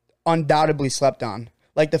undoubtedly slept on.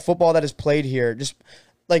 Like the football that is played here, just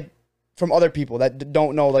like. From other people that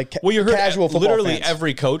don't know, like you heard casual football literally fans.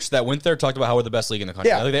 Every coach that went there talked about how we're the best league in the country.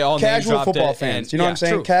 Yeah, like they all casual football fans. You know what I'm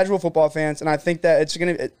saying? True. Casual football fans, and I think that it's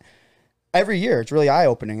gonna every year. It's really eye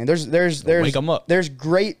opening, and wake 'em up. There's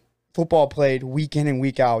great football played week in and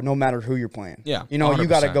week out, no matter who you're playing. Yeah, you 100%.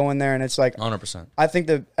 got to go in there, and it's like 100%. I think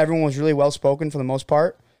that everyone was really well spoken for the most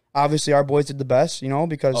part. Obviously, our boys did the best,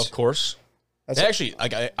 because of course. They actually,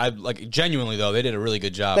 like genuinely though, they did a really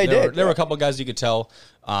good job. There were a couple of guys you could tell,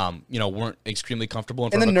 weren't extremely comfortable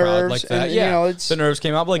in front of a crowd like that. The nerves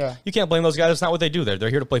came out. But you can't blame those guys. It's not what they do. They're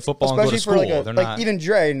here to play football and go to school. They're not even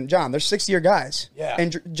Dre and John. They're 6-year guys. Yeah.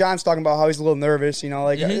 And John's talking about how he's a little nervous.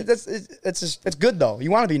 It's good though. You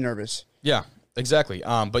want to be nervous. Yeah, exactly.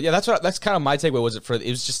 But yeah, that's kind of my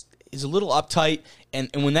takeaway. It's a little uptight, and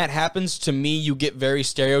when that happens to me, you get very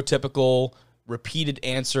stereotypical. Repeated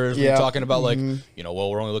answers. We're talking about we're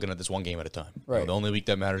only looking at this one game at a time. Right. The only week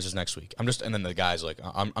that matters is next week. And then the guys like,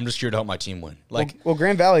 I'm just here to help my team win. Like, well,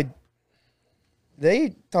 Grand Valley,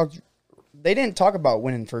 they didn't talk about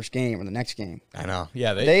winning first game or the next game. I know.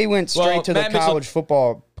 Yeah, they went straight to the college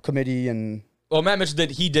football committee and. Well, Matt Mitchell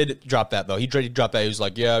did drop that though. He dropped that. He was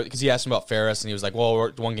like, yeah, because he asked him about Ferris, and he was like, well,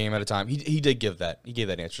 we're one game at a time. He did give that. He gave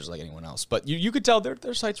that answer just like anyone else. But you could tell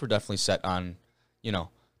their sights were definitely set on,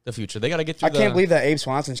 the future. They got to get through. I can't believe that Abe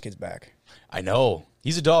Swanson's kid's back. I know.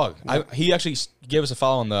 He's a dog. He actually gave us a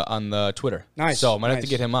follow on the Twitter. Nice. So I might have to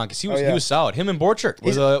get him on because he was solid. Him and Borchert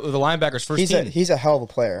was the linebackers first team. He's a hell of a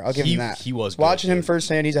player. I'll give him that. He was watching him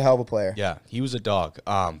firsthand. He's a hell of a player. Yeah, he was a dog.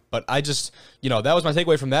 But I just that was my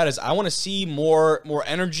takeaway from that is I want to see more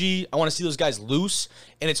energy. I want to see those guys loose,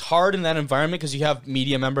 and it's hard in that environment because you have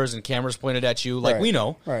media members and cameras pointed at you. Like we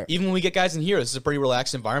know, even when we get guys in here, this is a pretty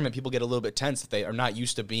relaxed environment. People get a little bit tense if they are not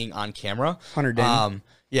used to being on camera. Hunter Denny.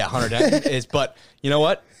 Yeah, Hunter Denton is. But you know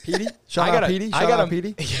what? Petey? Shout out Petey. I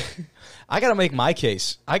got to make my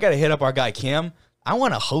case. I got to hit up our guy Cam. I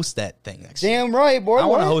want to host that thing next year. Damn right, boy. I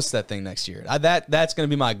want to host that thing next year. That's going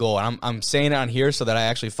to be my goal. And I'm saying it on here so that I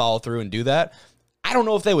actually follow through and do that. I don't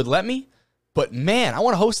know if they would let me, but man, I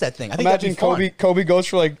want to host that thing. I think Imagine Kobe goes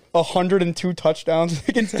for like 102 touchdowns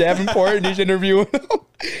against Davenport and he's interviewing him.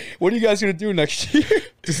 What are you guys going to do next year?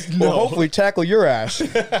 Well, hopefully tackle your ass.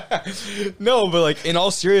 No, but like in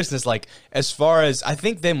all seriousness, like as far as I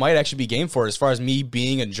think they might actually be game for it, as far as me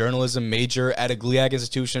being a journalism major at a GLIAC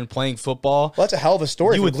institution playing football. Well, that's a hell of a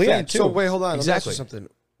story you for would GLIAC think. too. So wait, hold on. Exactly. Let me ask you something.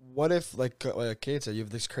 What if, like Kate said, you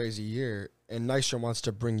have this crazy year and Nystrom wants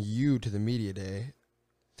to bring you to the media day?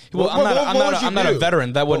 Well, I'm not a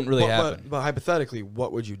veteran. That wouldn't really happen. But hypothetically,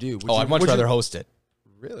 what would you do? I'd much rather host it.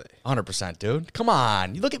 Really? 100%, dude. Come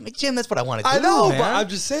on. You look at me, Jim. That's what I want to do. I know, man. but I'm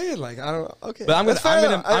just saying, like, I don't know. Okay. But I just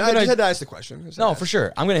had to ask the question. No, for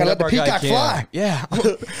sure. I'm going to let the peacock fly. Yeah. I'm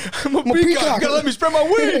a peacock. You got to let me spread my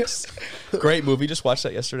wings. Great movie. Just watched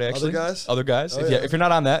that yesterday, actually. Other guys? Oh, if you're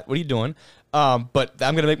not on that, what are you doing? But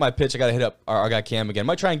I'm going to make my pitch. I got to hit up our guy Cam again.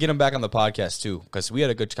 Might try and get him back on the podcast too, because we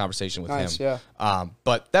had a good conversation with him. Yeah.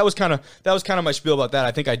 But that was kind of my spiel about that.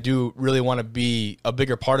 I think I do really want to be a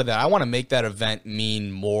bigger part of that. I want to make that event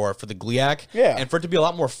mean more for the GLIAC, and for it to be a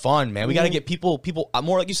lot more fun, man. We got to get people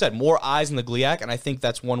more, like you said, more eyes in the GLIAC, and I think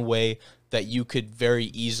that's one way that you could very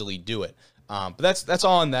easily do it. But that's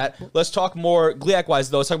all on that. Let's talk more GLIAC-wise,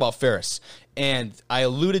 though. Let's talk about Ferris. And I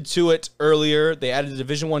alluded to it earlier. They added a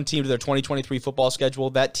Division I team to their 2023 football schedule.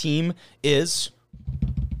 That team is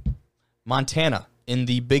Montana in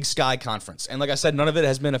the Big Sky Conference. And like I said, none of it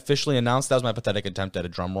has been officially announced. That was my pathetic attempt at a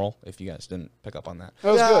drum roll, if you guys didn't pick up on that.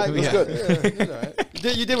 That was good. It was good. Yeah, all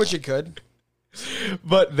right. You did what you could.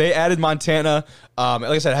 But they added Montana. Like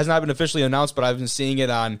I said, it has not been officially announced, but I've been seeing it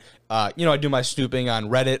on, I do my snooping on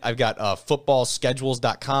Reddit. I've got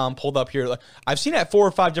footballschedules.com pulled up here. I've seen it at 4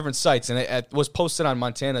 or 5 different sites, and it was posted on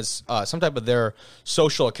Montana's, some type of their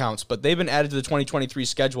social accounts. But they've been added to the 2023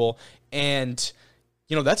 schedule, and,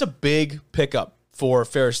 that's a big pickup for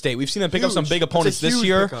Ferris State. We've seen them pick up some big opponents this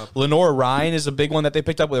year. Pickup. Lenore Ryan is a big one that they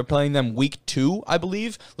picked up. They're playing them week 2, I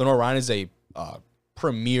believe. Lenore Ryan is a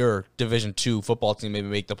premier Division II football team, maybe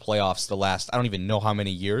make the playoffs the last, I don't even know how many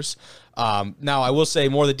years. Now, I will say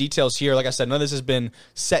more of the details here. Like I said, none of this has been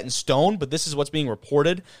set in stone, but this is what's being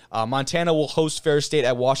reported. Montana will host Ferris State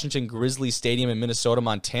at Washington Grizzly Stadium in Missoula,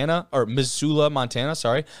 Montana,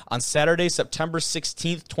 on Saturday, September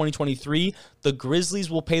 16th, 2023. The Grizzlies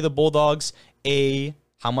will pay the Bulldogs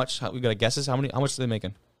how much? We got guesses? How much are they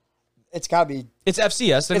making? It's got to be. It's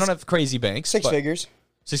FCS. They don't have crazy banks. 6 figures.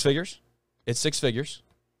 6 figures? It's 6 figures.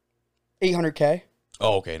 $800K.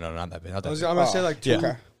 Oh, okay. No, not that big. I'm going to say like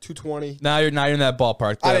 220. Now you're in that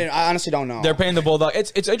ballpark. I honestly don't know. They're paying the Bulldogs.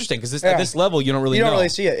 It's interesting because at this level, you don't really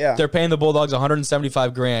see it, yeah. They're paying the Bulldogs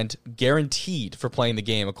 $175,000 guaranteed for playing the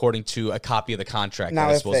game, according to a copy of the contract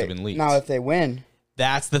that is supposed to have been leaked. Now, if they win.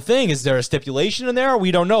 That's the thing. Is there a stipulation in there? We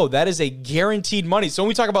don't know. That is a guaranteed money. So when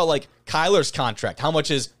we talk about like Kyler's contract, how much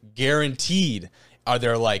is guaranteed? Are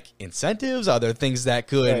there like incentives? Are there things that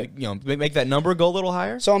could make that number go a little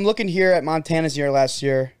higher? So I'm looking here at Montana's year last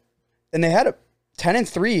year, and they had a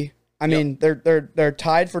 10-3. I mean, they're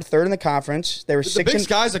tied for 3rd in the conference. They were the Big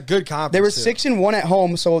Sky's a good conference. They were 6-1 at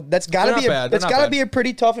home, so that's got to be a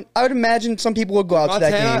pretty tough. I would imagine some people would go out to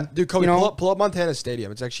that game. Dude, Kobe, pull up Montana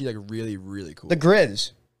Stadium. It's actually like really, really cool. The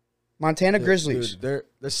Grizz, Montana Grizzlies. Dude,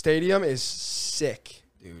 the stadium is sick,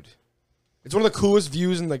 dude. It's one of the coolest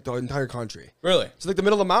views in like the entire country. Really? It's like the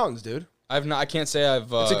middle of the mountains, dude. I can't say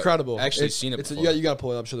I've. It's incredible. Actually seen it before. You got to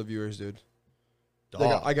pull it up, show the viewers, dude.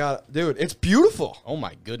 Dude, it's beautiful. Oh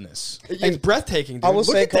my goodness, it's breathtaking, dude. I will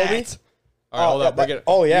say, Kobe. All right, hold up. Yeah,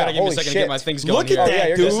 you gotta give me a second to get my things going. Look at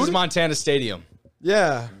that, dude. This is Montana Stadium.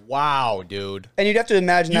 Yeah. Wow, dude. And you'd have to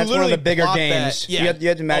imagine that's one of the bigger games. Yeah. You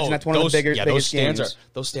have to imagine that's one of the biggest games.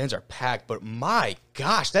 Those stands are packed, but my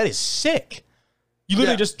gosh, that is sick. You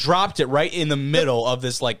literally just dropped it right in the middle of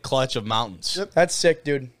this like clutch of mountains. Yep. That's sick,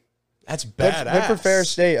 dude. That's badass. Good for Ferris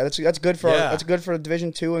State. That's good for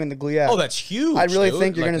Division II and the GLIAC. Oh, that's huge. I really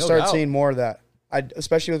think you're going to start seeing more of that.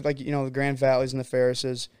 Especially with the Grand Valleys and the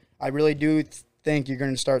Ferrises. I really do think you're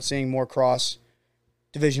going to start seeing more cross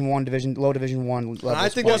Division I, low Division I levels. I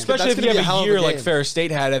think especially if you have a year like Ferris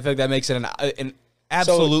State had, I think that makes it an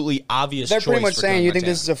absolutely obvious choice. They're pretty much saying you think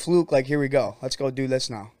this is a fluke. Like, here we go. Let's go do this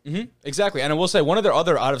now. Mm-hmm. Exactly. And I will say one of their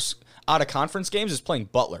other out of conference games is playing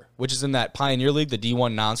Butler, which is in that Pioneer League, the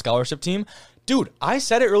D1 non-scholarship team. Dude, I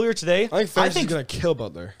said it earlier today. I think Ferris is going to kill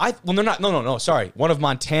Butler. Well, they're not. No. Sorry. One of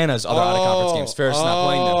Montana's other out-of-conference games. Ferris is not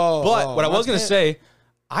playing them. But what I was going to say,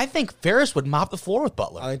 I think Ferris would mop the floor with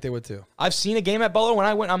Butler. I think they would too. I've seen a game at Butler when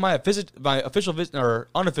I went on my official visit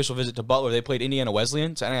to Butler. They played Indiana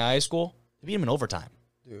Wesleyan. It's an NAIA school. They beat them in overtime.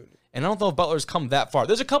 Dude. And I don't know if Butler's come that far.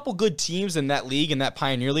 There's a couple good teams in that league, in that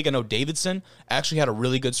Pioneer League. I know Davidson actually had a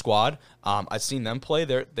really good squad. I've seen them play.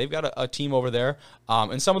 They've got a team over there.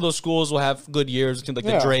 And some of those schools will have good years. Like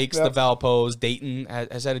the Drakes, the Valpos. Dayton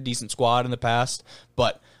has had a decent squad in the past.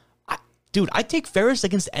 But, I'd take Ferris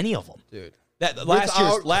against any of them. Dude.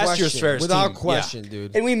 Last year's Ferris without team. question,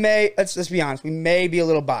 dude. And we may, let's be honest, we may be a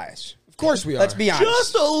little biased. Of course we are. Let's be honest.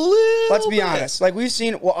 Just a little Let's be honest. Like, we've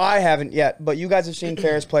seen, well, I haven't yet, but you guys have seen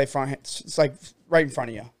Ferris play it's like right in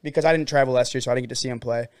front of you. Because I didn't travel last year, so I didn't get to see him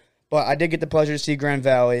play. But I did get the pleasure to see Grand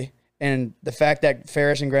Valley. And the fact that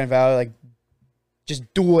Ferris and Grand Valley, like,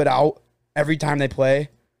 just duel it out every time they play,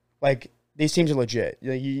 like, these teams are legit.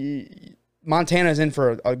 Montana's in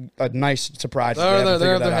for a nice surprise. They have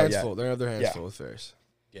their hands full. They have their hands full with Ferris.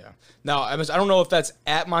 Yeah. Now, I don't know if that's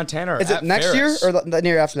at Montana or Is at it next Ferris. year or the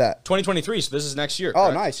year after that? 2023, so this is next year. Oh,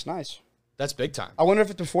 correct? nice. That's big time. I wonder if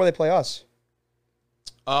it's before they play us.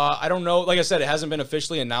 I don't know. Like I said, it hasn't been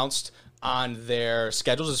officially announced on their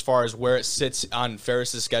schedules as far as where it sits on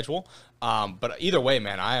Ferris's schedule. But either way,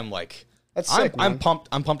 man, I am like... I'm pumped.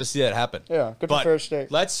 I'm pumped to see that happen. Yeah, good for Ferris State.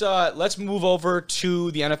 Let's move over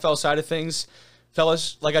to the NFL side of things.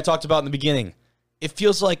 Fellas, like I talked about in the beginning, it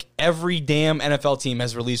feels like every damn NFL team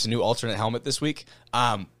has released a new alternate helmet this week.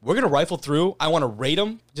 We're gonna rifle through. I want to rate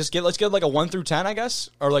them. Let's get like a 1 through 10, I guess,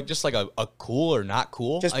 or like just like a cool or not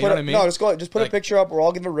cool. Just you put know what I mean? No, just put a picture up. We'll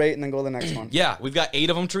all give a rate and then go to the next one. Yeah, we've got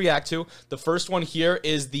 8 of them to react to. The first one here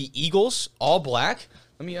is the Eagles, all black.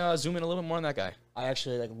 Let me zoom in a little bit more on that guy. I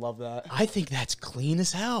actually love that. I think that's clean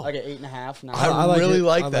as hell. I get 8.5. Now. I really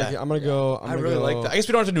like that. I'm gonna go. I really like that. I guess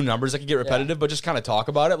we don't have to do numbers. I could get repetitive, but just kind of talk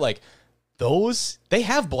about it. Like those, they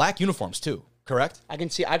have black uniforms too. Correct? I can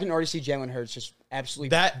already see Jalen Hurts just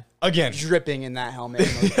absolutely dripping in that helmet.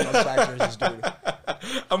 And those black jerseys,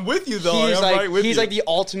 dude. I'm with you though. He's like the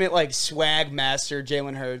ultimate like swag master,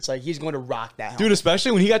 Jalen Hurts. Like he's going to rock that helmet. Dude,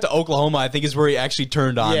 especially when he got to Oklahoma, I think is where he actually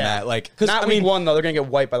turned on that. Like, not week 1 though, they're gonna get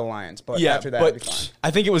wiped by the Lions. But after that, it'll be fine.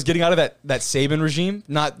 I think it was getting out of that Saban regime.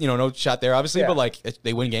 Not no shot there, obviously, but like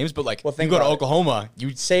they win games. But like, you go to Oklahoma, you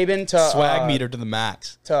Saban to swag meter to the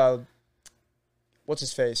max. To what's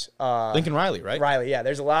his face? Lincoln Riley, right? Riley, yeah.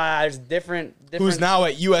 There's a lot. There's different. Who's now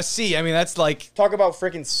at USC? I mean, that's like talk about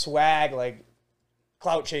freaking swag, like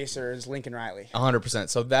clout chasers. Lincoln Riley, 100%.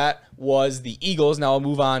 So that was the Eagles. Now I'll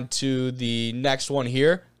move on to the next one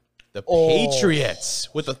here. The Patriots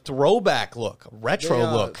with a throwback look, a retro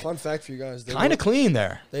look. Fun fact for you guys: kind of clean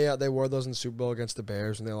there. They wore those in the Super Bowl against the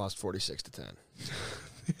Bears, and they lost 46-10.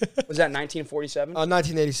 Was that 1947?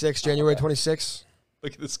 1986, January 26th.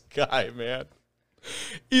 Look at this guy, man.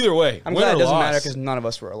 Either way, I'm glad it doesn't matter because none of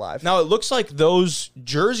us were alive. Now, it looks like those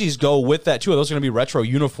jerseys go with that, too. Those are going to be retro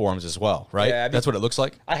uniforms as well, right? Yeah, that's what it looks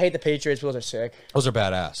like. I hate the Patriots. Those are sick. Those are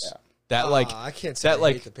badass. Yeah. I can't say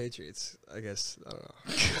I hate the Patriots. I guess I don't know.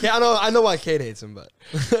 Yeah, I know why Kate hates him, but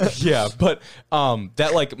yeah, but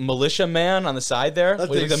that like militia man on the side there, like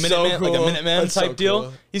the Minuteman type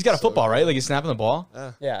deal. He's got a football, right? Like he's snapping the ball.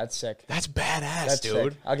 Yeah, that's sick. That's badass,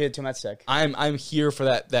 dude. Sick. I'll give it to him. That's sick. I'm here for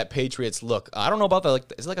that Patriots look. I don't know about that.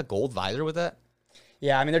 Like, is it like a gold visor with that?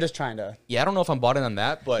 Yeah, I mean, they're just trying to. Yeah, I don't know if I'm bought in on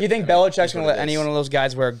that, but. You think Belichick's going to let any one of those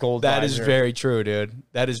guys wear a gold visor? That is very true, dude.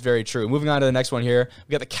 That is very true. Moving on to the next one here.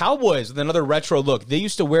 We got the Cowboys with another retro look. They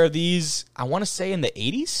used to wear these, I want to say, in the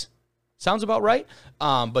 80s. Sounds about right.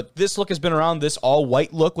 But this look has been around, this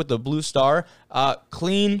all-white look with the blue star.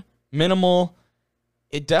 Clean, minimal.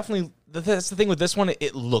 It definitely, that's the thing with this one,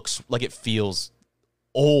 it looks like it feels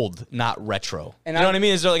old, not retro. And you know what I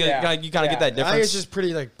mean? Is there like you kind of get that difference? I think it's just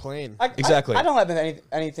pretty like plain. Exactly. I don't have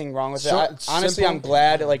anything wrong with it. Honestly, I'm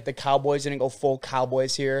glad like the Cowboys didn't go full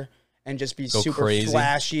Cowboys here and just be super crazy,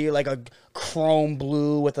 flashy, like a chrome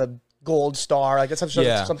blue with a gold star. Like that's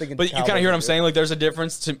something. But you kind of hear what I'm saying. Like there's a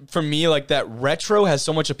difference for me. Like that retro has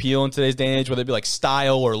so much appeal in today's day and age, whether it be like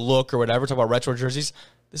style or look or whatever. Talk about retro jerseys.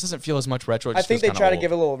 This doesn't feel as much retro. I think they try to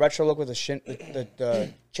give a little retro look with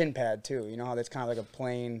the chin pad too. You know how that's kind of like a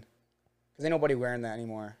plain, because ain't nobody wearing that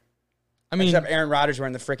anymore. I mean, except Aaron Rodgers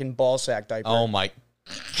wearing the freaking ball sack diaper. Oh my!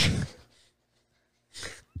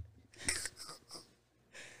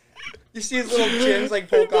 You see his little chins like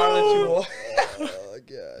poke out of the tool. Oh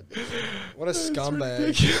god! What a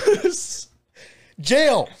scumbag!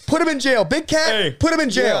 Jail. Put him in jail. Big Cat. Hey. Put him in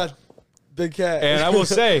jail. Yeah. Big Cat. And I will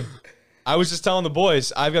say. I was just telling the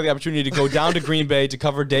boys, I've got the opportunity to go down to Green Bay to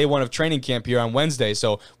cover day 1 of training camp here on Wednesday.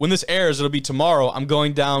 So when this airs, it'll be tomorrow. I'm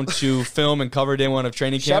going down to film and cover day 1 of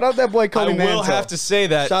training camp. Shout out that boy Cody Mantle. I will have to say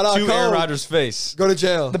that to Aaron Rodgers' face. Go to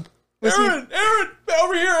jail. Aaron,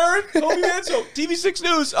 over here, Aaron. Cody Mantle, TV6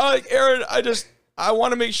 News. Aaron, I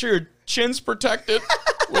want to make sure your chin's protected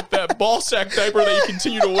with that ball sack diaper that you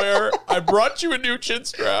continue to wear. I brought you a new chin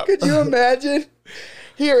strap. Could you imagine?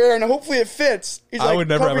 Here, Aaron, hopefully it fits. He's I would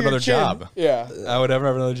never have another job. Yeah. I would never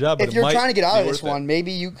have another job. But if you're trying to get out of this one,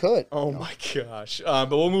 maybe you could. Oh, my gosh. But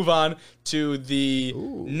we'll move on to the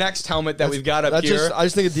next helmet that we've got up here. I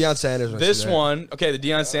just think of Deion Sanders. This one, okay, the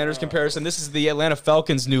Deion Sanders comparison. This is the Atlanta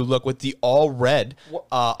Falcons' new look with the all red.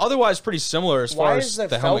 Otherwise, pretty similar as far as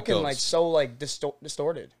the helmet goes. Why is the Falcon so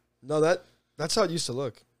distorted? No, that's how it used to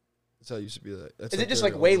look. That's how it used to be. Is it just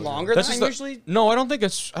way longer than usually? No, I don't think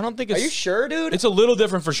it's. Are you sure, dude? It's a little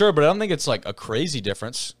different for sure, but I don't think it's like a crazy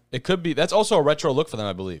difference. It could be. That's also a retro look for them,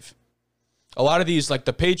 I believe. A lot of these, like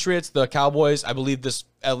the Patriots, the Cowboys, I believe this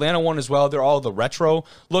Atlanta one as well. They're all the retro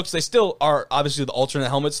looks. They still are obviously the alternate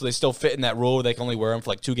helmets, so they still fit in that rule where they can only wear them for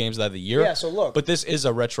like 2 games out of the year. Yeah. So look, but this is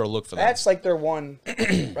a retro look for them. That's like their one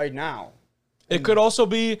right now. It could also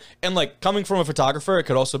be, and like coming from a photographer, it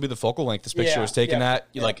could also be the focal length this picture was taken at.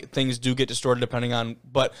 Like things do get distorted depending on,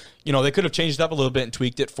 but they could have changed it up a little bit and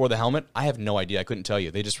tweaked it for the helmet. I have no idea. I couldn't tell you.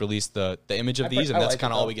 They just released the image of these, and that's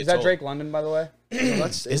kind of all we get told. Is that Drake London, by the way?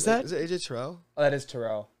 Is it AJ Terrell? Oh, that is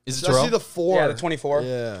Terrell. Is it Terrell? I see the 4. Yeah, the 24.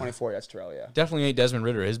 Yeah. 24, that's Terrell, yeah. Definitely ain't Desmond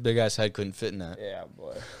Ridder. His big-ass head couldn't fit in that. Yeah,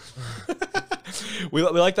 boy. we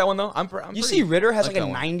like that one, though? You see Ridder has like a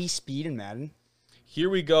 90 speed in Madden? Here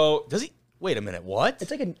we go. Does he? Wait a minute, what? It's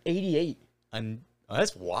like an 88.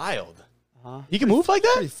 That's wild. He can move like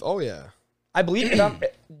that? Oh, yeah. I believe it. Let me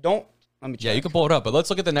check. Yeah, you can pull it up, but let's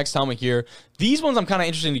look at the next helmet here. These ones I'm kind of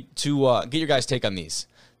interested to get your guys' take on these.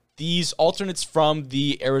 These alternates from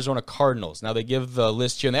the Arizona Cardinals. Now, they give the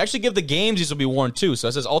list here, and they actually give the games these will be worn, too. So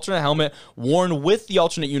it says alternate helmet worn with the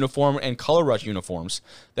alternate uniform and color rush uniforms.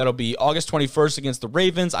 That'll be August 21st against the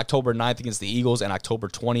Ravens, October 9th against the Eagles, and October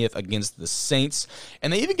 20th against the Saints.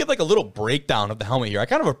 And they even give like a little breakdown of the helmet here. I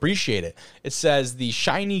kind of appreciate it. It says the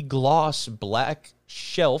shiny gloss black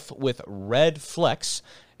shelf with red flecks,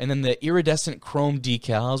 and then the iridescent chrome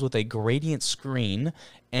decals with a gradient screen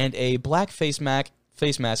and a black face mask,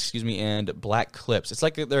 and black clips. It's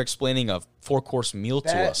like they're explaining a 4-course meal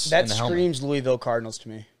to us. That screams Louisville Cardinals to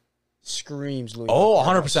me. Screams Louisville. Oh,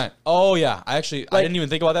 100%. Oh, yeah. I didn't even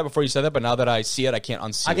think about that before you said that, but now that I see it, I can't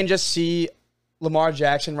unsee it. I can just see Lamar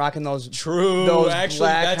Jackson rocking those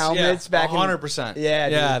black helmets back 100%.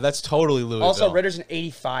 Yeah, that's totally Louisville. Also, Ritter's an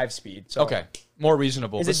 85 speed. So. Okay. More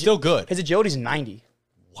reasonable, but still good. His agility's 90.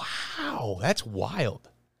 Wow, that's wild.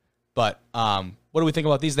 But what do we think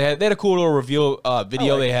about these? They had a cool little review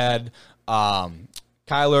video. They had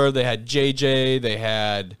Kyler, they had JJ, they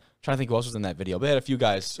had, I'm trying to think who else was in that video. They had a few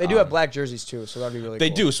guys. They do have black jerseys too, so that'd be really cool. They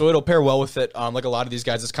do, so it'll pair well with it. Like a lot of these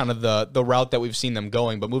guys, it's kind of the route that we've seen them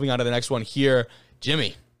going. But moving on to the next one here,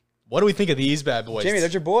 Jimmy, what do we think of these bad boys? Jimmy,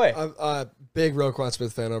 that's your boy. I'm a big Roquan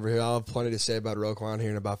Smith fan over here. I'll have plenty to say about Roquan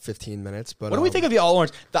here in about 15 minutes. But what do we think of the all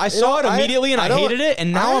orange? I saw it immediately and I hated it,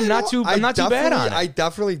 and now I'm not too bad on it. I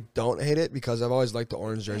definitely don't hate it because I've always liked the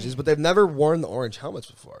orange jerseys, but they've never worn the orange helmets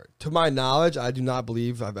before. To my knowledge, I do not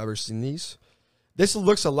believe I've ever seen these. This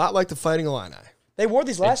looks a lot like the Fighting Illini. They wore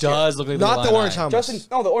these last year. It does look like not the orange helmets.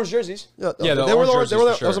 The orange jerseys. Yeah, they were the orange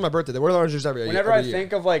jerseys. That was on my birthday. They were the orange jerseys every year. Whenever I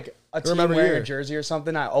think of like a team wearing a jersey or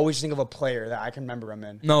something, I always think of a player that I can remember him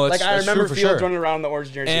in. No, that's I remember true for Fields sure. running around in the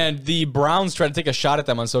orange jersey. And the Browns tried to take a shot at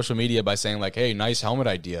them on social media by saying like, "Hey, nice helmet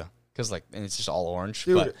idea," because and it's just all orange.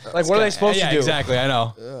 Dude, what are they supposed to do? Exactly. I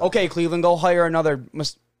know. Yeah. Okay, Cleveland, go hire another.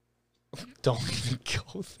 Don't even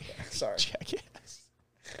go there. Sorry. Jackass.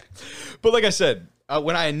 But like I said,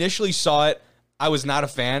 when I initially saw it, I was not a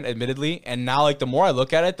fan, admittedly, and now like the more I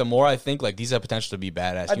look at it, the more I think like these have potential to be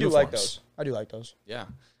badass. I do like those. Yeah,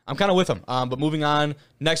 I'm kind of with them. But moving on,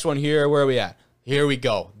 next one here. Where are we at? Here we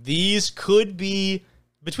go. These could be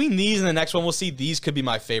between these and the next one. We'll see. These could be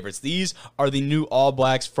my favorites. These are the new All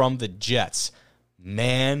Blacks from the Jets.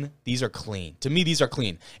 Man, these are clean. To me, these are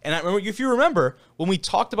clean. And I remember, if you remember, when we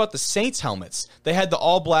talked about the Saints helmets, they had the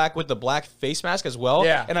all black with the black face mask as well.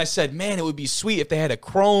 Yeah. And I said, man, it would be sweet if they had a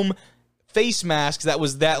chrome face mask that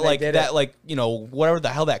was whatever the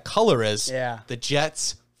hell that color is. Yeah. The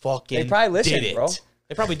Jets fucking they probably listened, did it. Bro.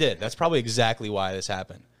 They probably did. That's probably exactly why this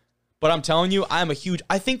happened. But I'm telling you, I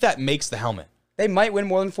think that makes the helmet. They might win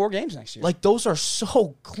more than 4 games next year. Like, those are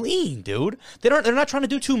so clean, dude. They're not trying to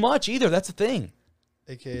do too much either. That's the thing.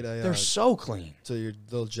 They're so clean. So your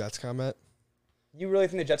little Jets comment? You really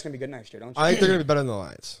think the Jets going to be good next year, don't you? I think they're going to be better than the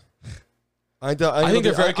Lions. I think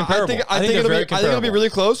they're very comparable. I think it'll be really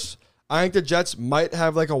close. I think the Jets might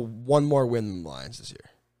have like one more win than the Lions this year.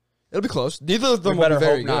 It'll be close. Neither of them will be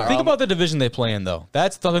very good. Think about the division they play in, though.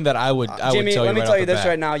 That's something that I would tell you. Jimmy, let me tell you this bat.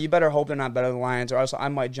 right now. You better hope they're not better than the Lions, or else I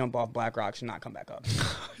might jump off Black Rocks and not come back up.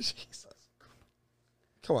 Jesus.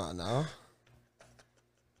 Come on now.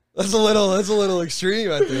 That's a little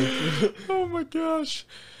extreme, I think. Oh my gosh.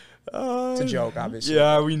 It's a joke, obviously.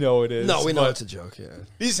 Yeah, we know it is. No, we know it's a joke. Yeah.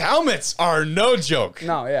 These helmets are no joke.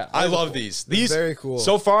 No, yeah. I love these. These very cool.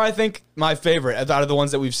 So far, I think my favorite out of the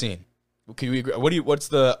ones that we've seen. Can we agree? What's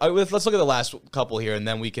the? Let's look at the last couple here, and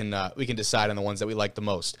then we can decide on the ones that we like the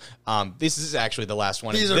most. This is actually the last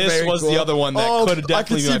one. This was the other one that could have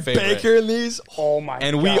definitely been my favorite. Baker in these. Oh my!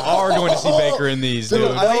 And we are going to see Baker in these,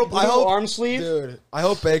 dude. I hope arm sleeve. Dude, I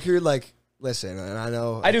hope Baker listen, and I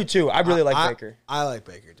know I do too. I really like Baker. I like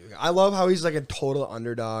Baker, dude. I love how he's like a total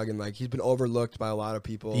underdog and like he's been overlooked by a lot of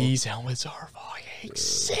people. These helmets are fucking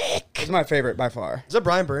sick. It's my favorite by far. Is that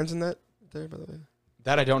Brian Burns in that there, by the way?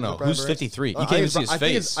 That I don't know. Who's Burns? 53? You can't even see his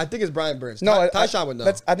face. I think it's Brian Burns. No, Tyshawn would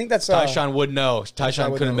know. I think that's Tyshawn would know.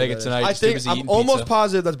 Tyshawn couldn't make it tonight. I'm almost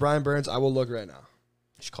positive that's Brian Burns. I will look right now.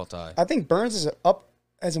 You should call Ty. I think Burns is up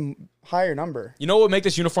as a higher number. You know what would make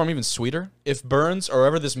this uniform even sweeter? If Burns or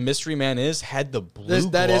whoever this mystery man is had the blue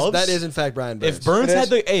gloves. That is in fact Brian Burns. If Burns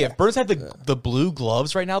had the blue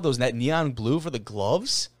gloves right now, that neon blue for the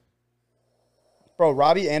gloves. Bro,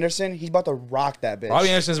 Robbie Anderson, he's about to rock that bitch. Robbie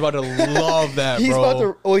Anderson's about to love that, he's bro. About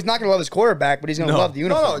to. Well, he's not gonna love his quarterback, but he's gonna love the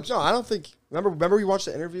uniform. No, I don't think. Remember we watched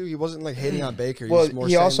the interview. He wasn't like hating on Baker. Well, he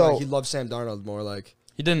was more saying, he loved Sam Darnold more. Like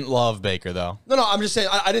he didn't love Baker though. No, I'm just saying.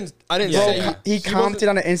 I didn't say he commented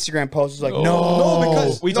on an Instagram post. He's like, no,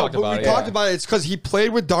 because we talked about it. It's because he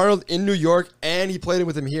played with Darnold in New York and he played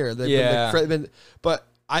with him here. But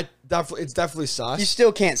it's definitely sus. You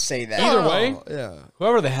still can't say that. Either way, yeah.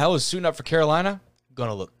 Whoever the hell is suiting up for Carolina,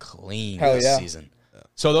 gonna look clean this season. Yeah.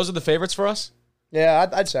 So those are the favorites for us? Yeah,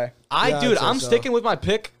 I'd say. I'm sticking with my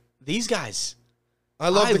pick. These guys. I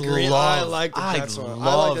love the green. I like the Jets one.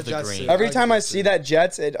 I like the Jets green. Every time I see that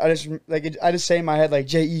Jets, I just say in my head like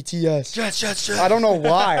Jets. Jets. I don't know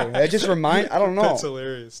why. It just I don't know. That's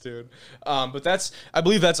hilarious, dude. But I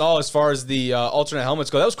believe that's all as far as the alternate helmets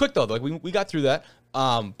go. That was quick though. Like we got through that.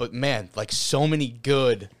 But man, like so many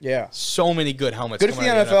good helmets. Good for the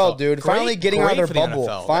NFL, dude. Finally getting out of their bubble.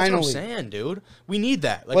 Finally, that's what I'm saying, dude. We need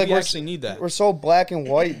that. Like we actually need that. We're so black and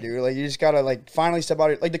white, dude. Like you just gotta finally step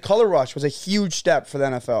out. Like the color rush was a huge step for the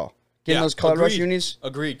NFL. Getting those color rush unis.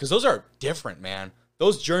 Agreed, because those are different, man.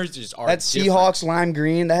 Those jerseys are that Seahawks lime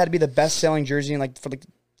green. That had to be the best selling jersey for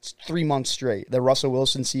 3 months straight. The Russell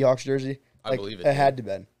Wilson Seahawks jersey. I believe it. It had to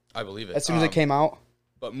be. I believe it. As soon as it came out.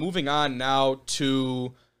 But moving on now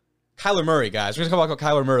to Kyler Murray, guys. We're going to talk about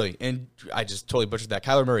Kyler Murray. And I just totally butchered that.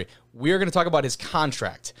 Kyler Murray. We're going to talk about his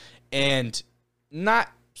contract. And not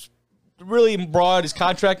really broad his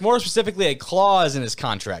contract, more specifically a clause in his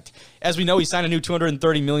contract. As we know, he signed a new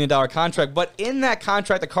 $230 million contract. But in that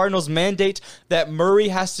contract, the Cardinals mandate that Murray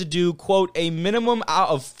has to do, quote, a minimum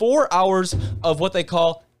of 4 hours of what they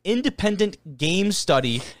call independent game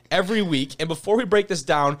study every week. And before we break this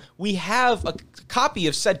down, we have a copy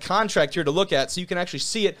of said contract here to look at so you can actually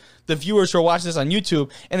see it, the viewers who are watching this on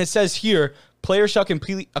YouTube. And it says here, players shall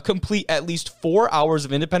complete at least 4 hours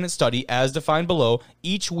of independent study as defined below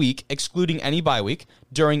each week, excluding any bye week,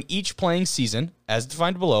 during each playing season, as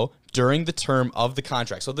defined below, during the term of the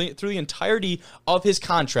contract. So through the entirety of his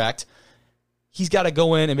contract, he's got to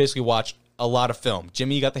go in and basically watch a lot of film.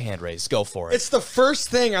 Jimmy, you got the hand raised. Go for it. It's the first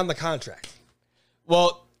thing on the contract.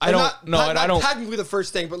 Well, I don't know. I don't technically the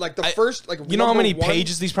first thing, but like the first, like you know how many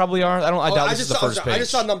pages these probably are. I doubt this is the first page. I just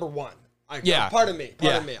saw number one. Pardon me.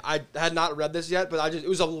 Yeah. I had not read this yet, but it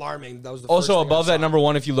was alarming. That was the first also thing above that number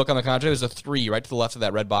one. If you look on the contract, there's a 3 right to the left of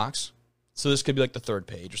that red box. So this could be like the 3rd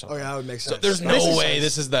page or something. Oh yeah, that would make sense. So there's no way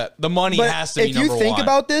this is that. The money has to be number one. If you think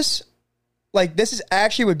about this. Like, this is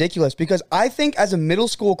actually ridiculous because I think as a middle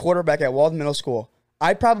school quarterback at Walden Middle School,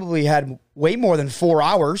 I probably had way more than 4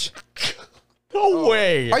 hours. No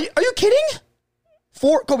way. Are you kidding?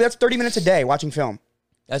 Kobe, that's 30 minutes a day watching film.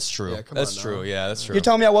 That's true. Yeah, that's true. Yeah, that's true. You're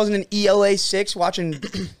telling me I wasn't in ELA 6 watching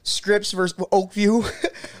Scripps versus Oakview?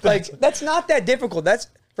 Like, that's not that difficult.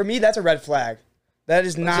 For me, that's a red flag. That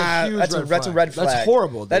is not. That's a red flag. That's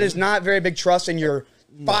horrible. Dude. That is not very big trust in your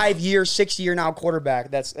 5-year, 6-year now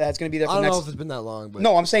quarterback. That's going to be there for the next. I don't know if it's been that long. But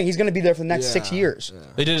no, I'm saying he's going to be there for the next 6 years. Yeah.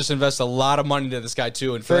 They did just invest a lot of money into this guy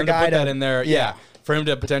too, and for him to put that in there, for him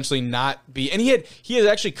to potentially not be, and he had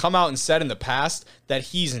actually come out and said in the past that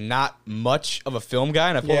he's not much of a film guy,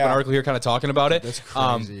 and I pulled up an article here kind of talking about it. That's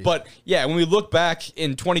crazy. But yeah, when we look back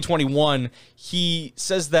in 2021, he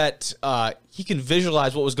says that he can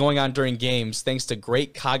visualize what was going on during games thanks to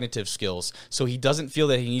great cognitive skills, so he doesn't feel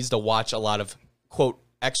that he needs to watch a lot of, quote,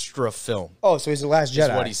 extra film. Oh, so he's the last Jedi.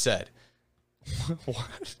 That's what he said.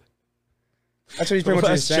 What? That's what he's pretty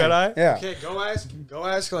much saying. Jedi? Yeah. Okay, go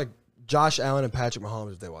ask like Josh Allen and Patrick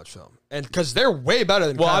Mahomes if they watch film, and because they're way better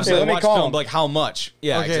than. Well, obviously let they me watch call film, him. but like how much?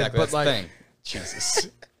 Yeah, Okay, exactly. but That's like- the thing. Jesus.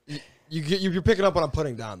 You're picking up what I'm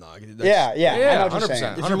putting down, though. Yeah, I know what you're 100%.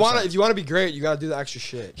 saying. If you want to be great, you got to do the extra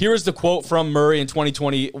shit. Here is the quote from Murray in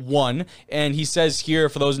 2021, and he says here,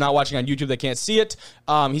 for those not watching on YouTube that can't see it,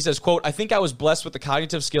 he says, quote, "I think I was blessed with the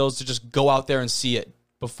cognitive skills to just go out there and see it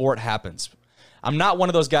before it happens. I'm not one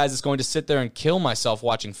of those guys that's going to sit there and kill myself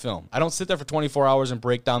watching film. I don't sit there for 24 hours and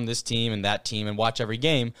break down this team and that team and watch every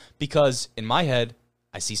game because, in my head,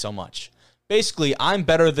 I see so much. Basically, I'm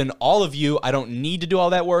better than all of you. I don't need to do all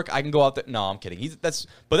that work. I can go out there." No, I'm kidding. But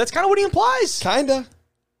that's kind of what he implies. Kinda.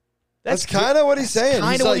 That's kind of what he's saying.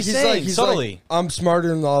 Kind of what he's saying. He's Subtly. like, I'm smarter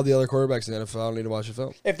than all the other quarterbacks in the NFL. I don't need to watch the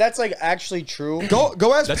film. If that's like actually true, Go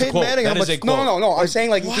ask That's a Peyton quote. Manning That how is much. a quote. no. I'm saying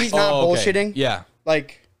like he's not bullshitting. Yeah.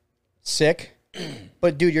 Like sick.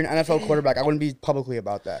 But dude, you're an NFL quarterback. I wouldn't be publicly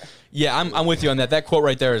about that. Yeah, I'm with you on that. That quote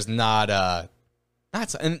right there is not.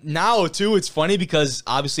 And now too, it's funny because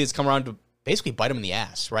obviously it's come around to basically bite him in the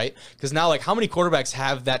ass, right? Because now, like, how many quarterbacks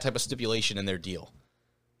have that type of stipulation in their deal?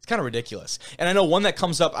 It's kind of ridiculous. And I know one that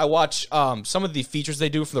comes up, I watch some of the features they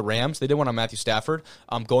do for the Rams. They did one on Matthew Stafford,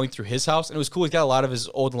 going through his house. And it was cool. He's got a lot of his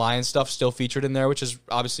old Lions stuff still featured in there, which is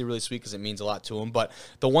obviously really sweet because it means a lot to him. But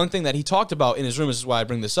the one thing that he talked about in his room, this is why I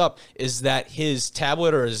bring this up, is that his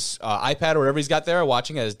tablet or his iPad or whatever he's got there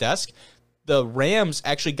watching at his desk, the Rams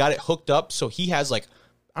actually got it hooked up. So he has, like,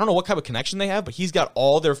 I don't know what kind of connection they have, but he's got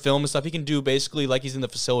all their film and stuff. He can do basically like he's in the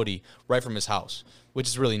facility right from his house, which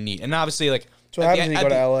is really neat. And obviously, like, So what happens when you go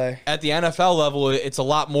to LA? At the NFL level, it's a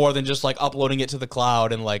lot more than just like uploading it to the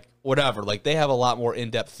cloud and like whatever. Like they have a lot more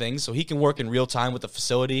in-depth things, so he can work in real time with the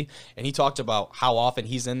facility. And he talked about how often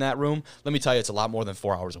he's in that room. Let me tell you, it's a lot more than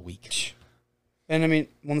 4 hours a week. And I mean,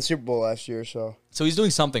 won the Super Bowl last year, so he's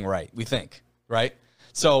doing something right, we think, right?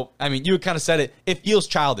 So, I mean, you kind of said it. It feels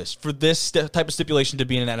childish for this type of stipulation to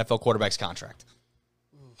be in an NFL quarterback's contract.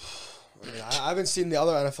 I mean, I haven't seen the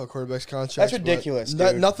other NFL quarterbacks' contracts. That's ridiculous,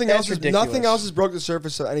 dude. Nothing That's else. ridiculous. Nothing else has broke the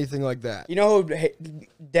surface of anything like that. You know who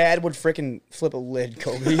Dad would freaking flip a lid,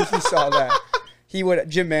 Kobe, if he saw that. He would.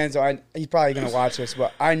 Jim Manzo, he's probably going to watch this,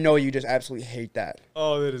 but I know you just absolutely hate that.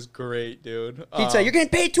 Oh, that is great, dude. He'd say, "You're getting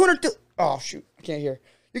paid $200. Oh, shoot. I can't hear.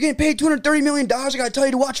 "You're getting paid $230 million. I got to tell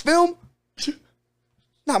you to watch film?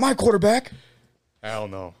 Not my quarterback." Hell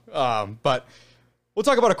no. But we'll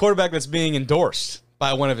talk about a quarterback that's being endorsed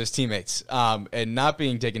by one of his teammates and not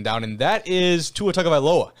being taken down, and that is Tua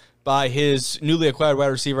Tagovailoa by his newly acquired wide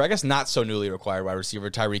receiver. I guess not so newly acquired wide receiver,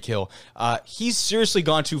 Tyreek Hill. He's seriously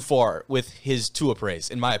gone too far with his Tua praise,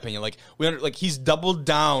 in my opinion. Like he's doubled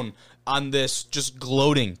down on this, just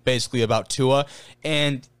gloating basically about Tua,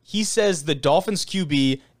 and he says the Dolphins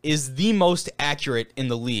QB is the most accurate in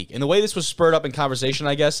the league. And the way this was spurred up in conversation,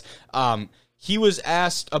 I guess, he was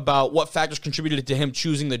asked about what factors contributed to him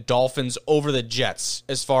choosing the Dolphins over the Jets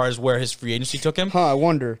as far as where his free agency took him. I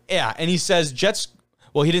wonder. Yeah, and he says Jets.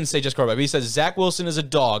 Well, he didn't say Jets quarterback, but he says Zach Wilson is a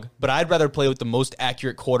dog, but I'd rather play with the most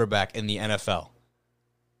accurate quarterback in the NFL.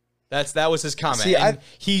 That was his comment. See, and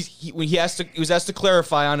he was asked to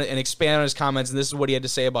clarify on it and expand on his comments, and this is what he had to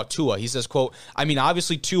say about Tua. He says, quote, "I mean,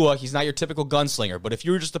 obviously Tua, he's not your typical gunslinger, but if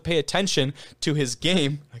you were just to pay attention to his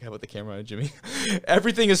game," I gotta put the camera on Jimmy,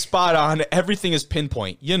 "everything is spot on, everything is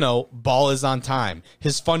pinpoint. You know, ball is on time.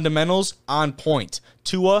 His fundamentals on point.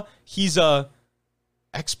 Tua, he's a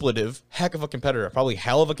expletive, heck of a competitor, probably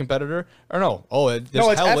hell of a competitor, or no? Oh, it's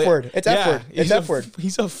F word. It's F word. It's F word.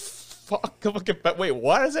 He's a fuck of a competitor. Wait,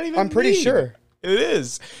 what does that even mean? I'm pretty sure. It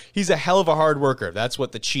is. He's a hell of a hard worker. That's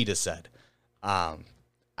what the cheetah said. I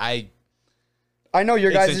know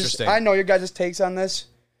your guys' takes on this,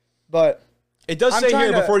 but it does say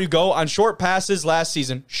here before you go on short passes last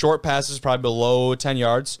season. Short passes probably below 10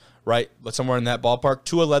 yards, right? But somewhere in that ballpark.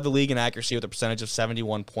 Tua led the league in accuracy with a percentage of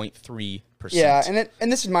 71.3%. Yeah,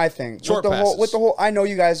 and this is my thing. Short with the whole I know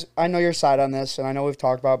you guys, I know your side on this, and I know we've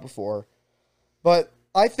talked about it before. But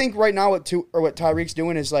I think right now what Tyreek's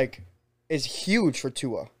doing is huge for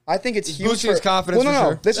Tua. I think it's huge boosting his confidence. Well, no.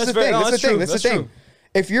 Sure. This is the thing. This is the thing.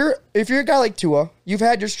 If you're a guy like Tua, you've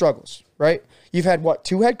had your struggles, right? You've had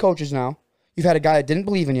two head coaches now. You've had a guy that didn't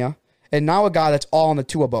believe in you, and now a guy that's all on the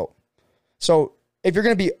Tua boat. So if you're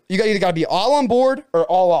gonna be, you either gotta be all on board or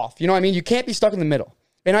all off. You know what I mean? You can't be stuck in the middle.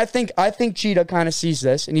 And I think Cheetah kind of sees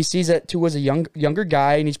this, and he sees that Tua's a younger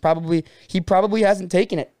guy, and he probably hasn't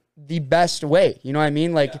taken it the best way. You know what I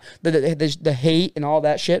mean? Like the hate and all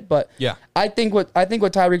that shit. But yeah, I think what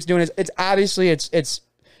Tyreek's doing is it's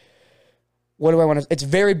what do I want to? It's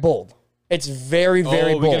very bold. It's very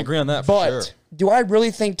bold. We can agree on that. But sure. Do I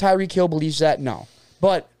really think Tyreek Hill believes that? No.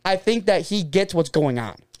 But I think that he gets what's going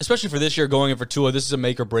on. especially for this year going in for Tua, this is a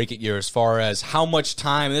make or break it year as far as how much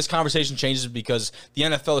time. And this conversation changes because the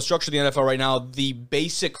NFL, the structure of the NFL right now, the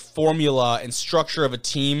basic formula and structure of a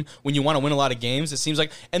team when you want to win a lot of games, it seems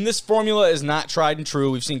like, and this formula is not tried and true.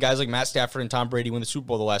 We've seen guys like Matt Stafford and Tom Brady win the Super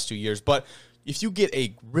Bowl the last 2 years. But if you get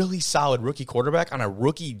a really solid rookie quarterback on a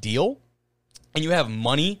rookie deal and you have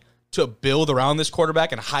money to build around this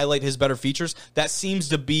quarterback and highlight his better features, that seems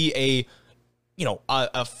to be a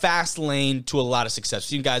fast lane to a lot of success. We've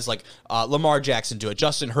seen guys like Lamar Jackson do it,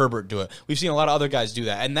 Justin Herbert do it. We've seen a lot of other guys do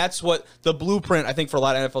that. And that's what the blueprint, I think, for a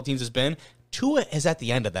lot of NFL teams has been. Tua is at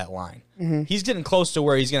the end of that line. Mm-hmm. He's getting close to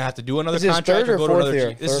where he's going to have to do another contract or go to another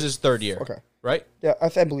year. This is his third year. Okay. Right? Yeah,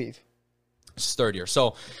 I believe. It's his third year.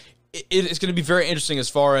 So it's going to be very interesting as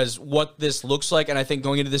far as what this looks like. And I think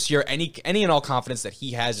going into this year, any and all confidence that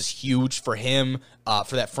he has is huge for him,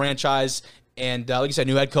 for that franchise. And like you said,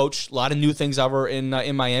 new head coach, a lot of new things over in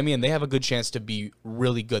Miami, and they have a good chance to be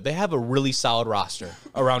really good. They have a really solid roster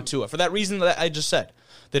around Tua for that reason that I just said.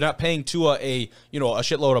 They're not paying Tua a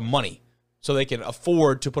shitload of money, so they can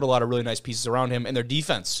afford to put a lot of really nice pieces around him. And their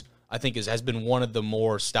defense, I think, has been one of the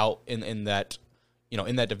more stout in that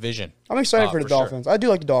division. I'm excited for the Dolphins. Sure. I do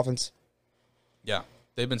like the Dolphins. Yeah,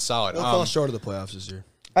 they've been solid. They'll fall short of the playoffs this year.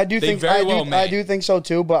 I do think so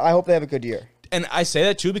too, but I hope they have a good year. And I say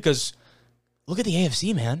that too because look at the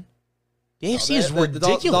AFC, man. The AFC is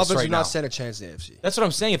ridiculous. The Dolphins right do not stand a chance in the AFC. That's what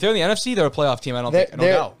I'm saying. If they're in the NFC, they're a playoff team. I don't think. No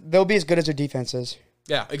doubt. They'll be as good as their defense is.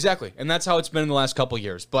 Yeah, exactly. And that's how it's been in the last couple of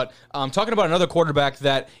years. But talking about another quarterback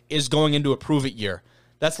that is going into a prove-it year,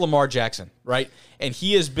 that's Lamar Jackson, right? And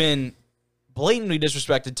he has been blatantly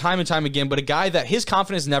disrespected time and time again, but a guy that his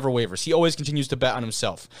confidence never wavers. He always continues to bet on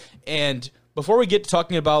himself. And before we get to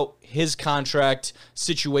talking about his contract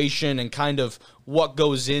situation and kind of what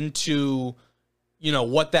goes into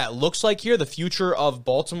what that looks like here, the future of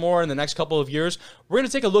Baltimore in the next couple of years, we're going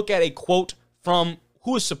to take a look at a quote from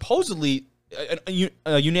who is supposedly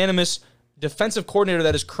a unanimous defensive coordinator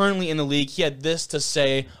that is currently in the league. He had this to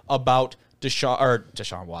say about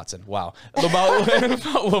Deshaun Watson. Wow. About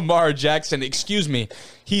Lamar Jackson. Excuse me.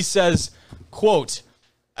 He says, quote,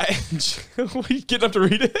 you getting up to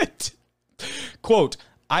read it? Quote,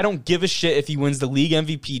 I don't give a shit if he wins the league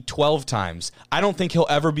MVP 12 times. I don't think he'll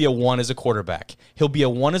ever be a 1 as a quarterback. He'll be a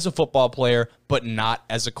 1 as a football player, but not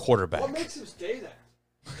as a quarterback. What makes him say that?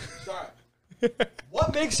 Sorry.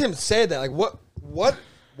 What makes him say that? Like,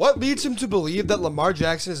 what leads him to believe that Lamar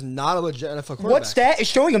Jackson is not a legit NFL quarterback? What stat is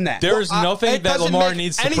showing him that? There is nothing that Lamar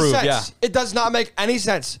needs to prove. Sense. Yeah. It does not make any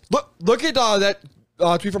sense. Look at that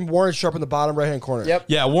tweet from Warren Sharp in the bottom right-hand corner. Yep.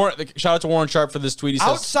 Yeah, shout out to Warren Sharp for this tweet. He says,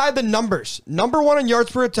 outside the numbers, number 1 in yards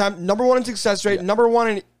per attempt, number 1 in success rate, number 1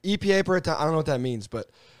 in EPA per attempt. I don't know what that means, but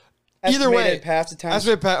either way, pass attempts.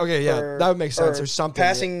 Okay, yeah, that would make sense. Or something.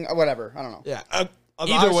 Passing, whatever. I don't know. Yeah.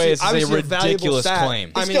 Either way, it's a ridiculous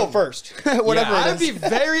claim. He's still first. Whatever. I'd be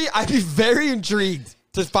very intrigued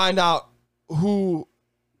to find out who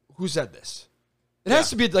said this. It has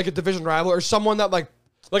to be like a division rival or someone that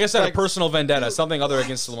like I said, a personal vendetta, something other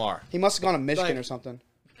against Lamar. He must have gone to Michigan or something.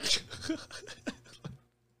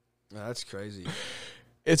 That's crazy.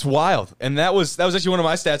 It's wild, and that was actually one of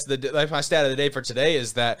my stats. My stat of the day for today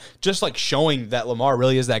is that just like showing that Lamar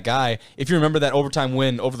really is that guy. If you remember that overtime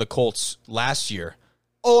win over the Colts last year.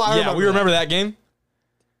 Oh, I remember. We remember that game.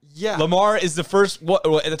 Yeah, Lamar is the first. At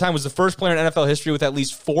the time, was the first player in NFL history with at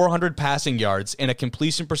least 400 passing yards and a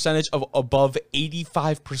completion percentage of above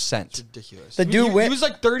 85%. Ridiculous. The dude he was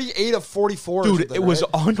like 38 of 44. Dude, it was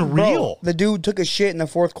unreal. Bro, the dude took a shit in the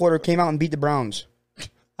fourth quarter, came out and beat the Browns.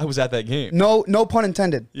 I was at that game. No pun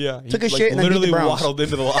intended. Yeah, took a shit and then beat the Browns. Literally waddled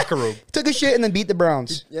into the locker room. Took a shit and then beat the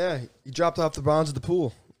Browns. He dropped off the Browns at the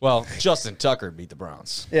pool. Well, Justin Tucker beat the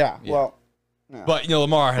Browns. Yeah. Well. No. But,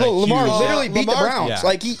 Lamar had Lamar literally beat the Browns. Yeah.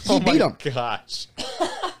 Like, he beat them. Gosh.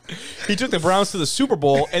 He took the Browns to the Super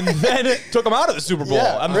Bowl and then took them out of the Super Bowl.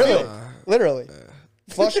 Yeah, really. Literally.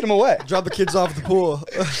 Flushed them away. Dropped the kids off at the pool.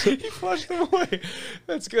 He flushed them away.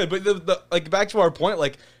 That's good. But back to our point,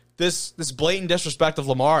 this blatant disrespect of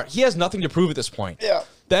Lamar, he has nothing to prove at this point. Yeah.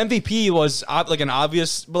 The MVP was an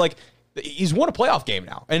obvious, but he's won a playoff game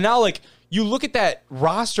now. And now you look at that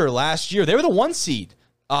roster last year, they were the 1 seed.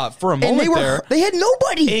 For a moment they had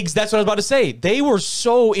nobody. That's what I was about to say. They were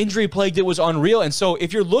so injury plagued, it was unreal. And so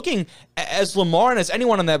if you're looking as Lamar and as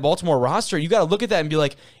anyone on that Baltimore roster, you got to look at that and be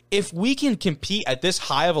like, if we can compete at this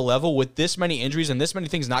high of a level with this many injuries and this many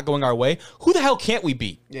things not going our way, who the hell can't we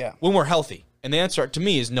beat when we're healthy? And the answer to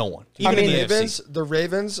me is no one. Even the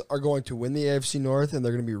Ravens are going to win the AFC North, and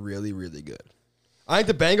they're going to be really, really good. I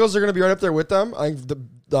think the Bengals are going to be right up there with them. I think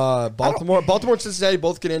Baltimore and Cincinnati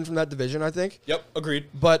both get in from that division, I think. Yep, agreed.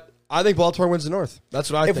 But I think Baltimore wins the North. That's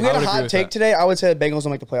what I think. If we had a hot take today, I would say the Bengals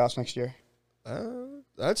will make the playoffs next year.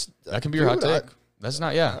 That can be your hot take. That's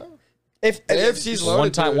not, If AFC's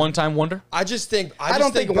loaded, one time wonder. I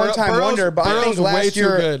don't think one time wonder, but I think last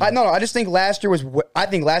year. I just think last year was. I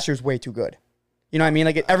think last year was way too good. You know what I mean?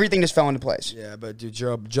 Like everything just fell into place. Yeah, but dude,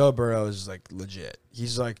 Joe Burrow is like legit.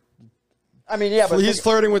 He's like, I mean, yeah, but he's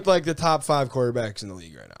flirting with like the top 5 quarterbacks in the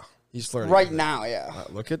league right now. He's flirting right now. Yeah.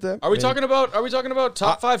 Look at them. Are we talking about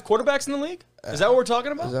top 5 quarterbacks in the league? Is that what we're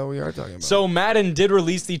talking about? Is that what we are talking about? So Madden did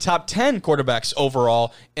release the top 10 quarterbacks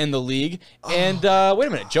overall in the league, and wait a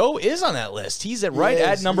minute, Joe is on that list. He's at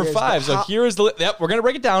number 5. So here is the. Yep, we're gonna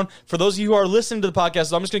break it down for those of you who are listening to the podcast.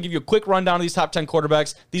 So I'm just gonna give you a quick rundown of these top 10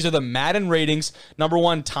 quarterbacks. These are the Madden ratings. Number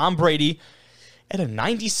 1, Tom Brady. At a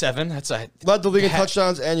 97, that's a led the league in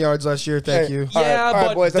touchdowns and yards last year. Thank you. Yeah, all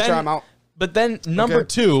right, boys, that's where I'm out. But then number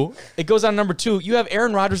 2, it goes on number 2. You have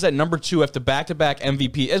Aaron Rodgers at number 2 after back-to-back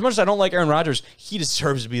MVP. As much as I don't like Aaron Rodgers, he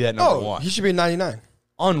deserves to be that number 1. He should be 99.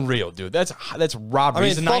 Unreal, dude. That's robbery.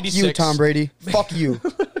 He's a 96. Fuck you, Tom Brady. Fuck you.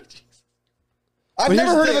 I've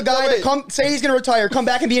never heard of a guy that say he's going to retire, come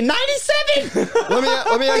back and be a 97.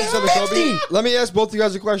 Let me ask you something, Kobe. Let me ask both of you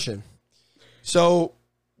guys a question. So,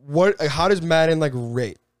 how does Madden like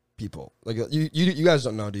rate people? Like you guys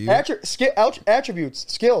don't know, do you?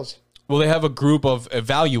 Attributes, skills. Well, they have a group of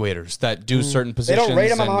evaluators that do certain positions. They don't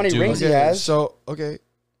rate him on how many rings he has. So,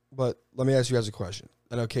 but let me ask you guys a question.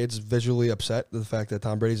 I know Cade's visually upset with the fact that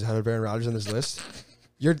Tom Brady's ahead of Aaron Rodgers on this list.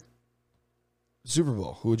 You're Super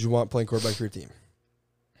Bowl. Who would you want playing quarterback for your team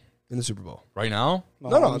in the Super Bowl right now?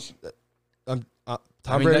 No.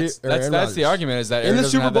 Tom Brady. That's the argument. Is that Aaron in the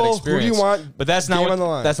Super Bowl? Who do you want? But that's not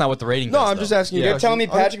what the rating. No, does, I'm just asking you. You're telling me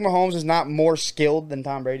Patrick Mahomes is not more skilled than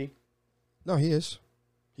Tom Brady? No, he is.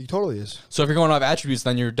 He totally is. So if you're going off attributes,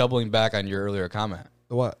 then you're doubling back on your earlier comment.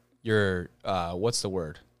 The what? Your what's the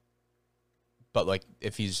word? But like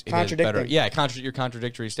if he's contradicting. Better, your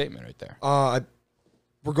contradictory statement right there.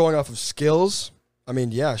 We're going off of skills. I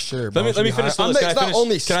mean, yeah, sure. Let me finish the list. Can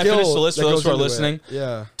I finish the list for those who are listening?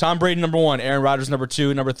 Yeah. Tom Brady, number 1. Aaron Rodgers, number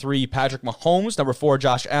 2. Number 3, Patrick Mahomes. Number 4,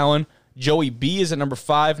 Josh Allen. Joey B is at number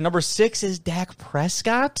 5. Number 6 is Dak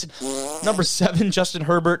Prescott. Number 7, Justin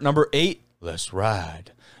Herbert. Number 8, let's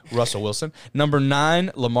ride, Russell Wilson. Number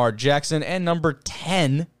 9, Lamar Jackson. And number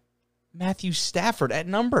 10, Matthew Stafford at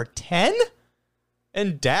number 10?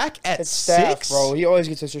 And Dak at 6? Bro, he always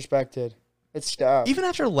gets disrespected. It's Staff. Even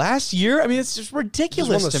after last year, I mean, it's just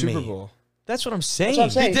ridiculous to me. Super Bowl. That's what I'm saying.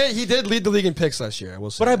 He did lead the league in picks last year. I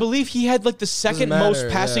will say. But I believe he had like the second most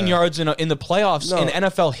passing yards in the playoffs in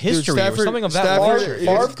NFL history or something of that nature.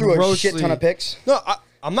 Favre threw a shit ton of picks. No,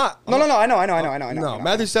 I'm not. No, I know.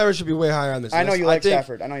 Matthew Stafford should be way higher on this list. I know you like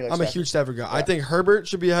Stafford. I'm a huge Stafford guy. Yeah. I think Herbert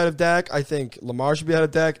should be ahead of Dak. I think Lamar should be ahead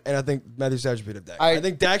of Dak. And I think Matthew Stafford should be ahead of Dak. I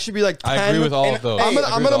think Dak should be like 10. I agree with all of those. I'm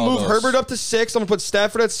going to move Herbert up to 6. I'm going to put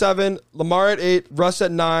Stafford at 7, Lamar at 8, Russ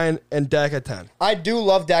at 9, and Dak at 10. I do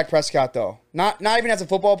love Dak Prescott, though. Not even as a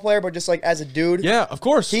football player, but just like as a dude. Yeah, of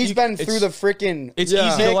course. He's been through the freaking. It's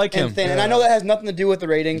easy to like him. And I know that has nothing to do with the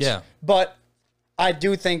ratings. Yeah. But I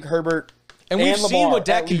do think Herbert. And we've seen what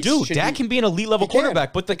Dak can do. Dak can be an elite level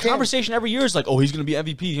quarterback, but the conversation every year is like, oh, he's going to be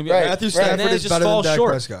MVP. Matthew Stafford is better than Dak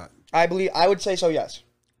Prescott. I would say so, yes.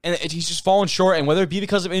 And he's just fallen short. And whether it be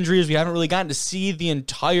because of injuries, we haven't really gotten to see the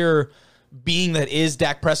entire being that is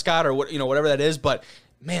Dak Prescott or whatever that is. But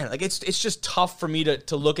man, like it's just tough for me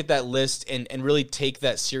to look at that list and really take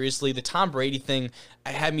that seriously. The Tom Brady thing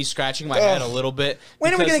had me scratching my head a little bit.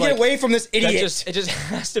 When are we going to get away from this idiot? It just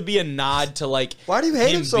has to be a nod to like. Why do you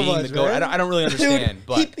hate him so much, man? I don't really understand. Dude,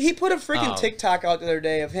 but he put a freaking TikTok out the other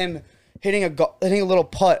day of him hitting a little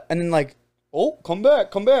putt and then like, oh, come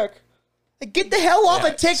back. Like, get the hell off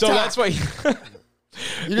of TikTok. So that's why.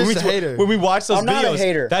 You're just a hater. When we watch those videos, not a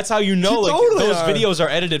hater. That's how you know those videos are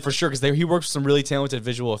edited for sure because he works with some really talented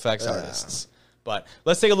visual effects artists. But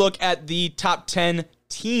let's take a look at the top 10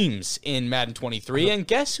 teams in Madden 23, and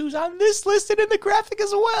guess who's on this listed in the graphic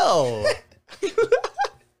as well?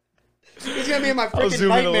 He's gonna be in my freaking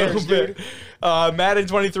nightmares, dude. Madden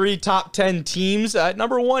 23 top 10 teams.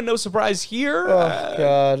 Number 1, no surprise here. Oh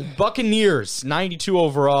God. Buccaneers 92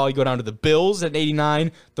 overall. You go down to the Bills at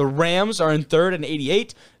 89. The Rams are in third at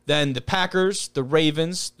 88. Then the Packers, the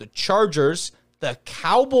Ravens, the Chargers, the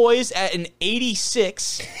Cowboys at an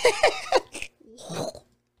 86.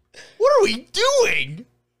 What are we doing?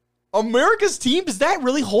 America's team? Does that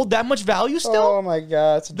really hold that much value still? Oh, my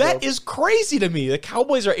God. That is crazy to me. The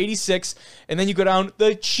Cowboys are 86, and then you go down.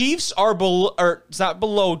 The Chiefs are below, or it's not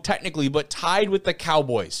below technically, but tied with the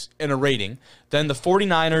Cowboys in a rating. Then the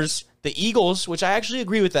 49ers, the Eagles, which I actually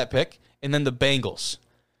agree with that pick, and then the Bengals.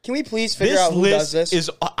 Can we please figure out who does this?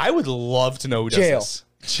 I would love to know who does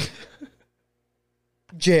this.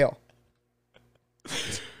 Jail.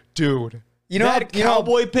 Dude. That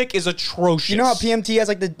Cowboy pick is atrocious. You know how PMT has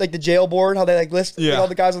like the jail board, how they list all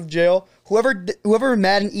the guys with jail? Whoever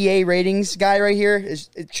Madden EA ratings guy right here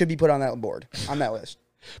it should be put on that board, on that list.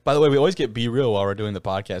 By the way, we always get Be Real while we're doing the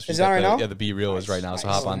podcast. Is that right now? Yeah, the Be Real is right now, so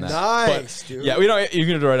hop on that. Nice, dude. Yeah, we don't. You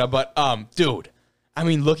can do it right now, but dude, I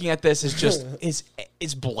mean, looking at this is just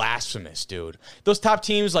it's blasphemous, dude. Those top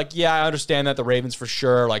teams, like, yeah, I understand that the Ravens for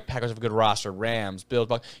sure, like Packers have a good roster, Rams, Bills,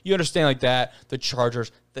 Bucs. You understand like that. The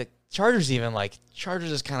Chargers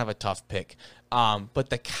is kind of a tough pick. But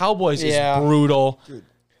the Cowboys is brutal. Dude.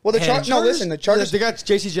 Well, the Chargers. They got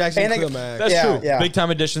J.C. Jackson and Khalil Mack. That's true. Yeah. Big time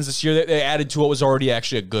additions this year. They added to what was already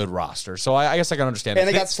actually a good roster. So I guess I can understand. And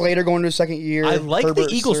they got Slater going to his second year. I like the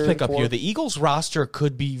Eagles pick up here. The Eagles roster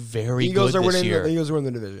could be very good this year. The Eagles are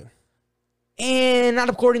winning the division. And not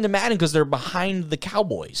according to Madden because they're behind the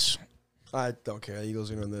Cowboys. I don't care. The Eagles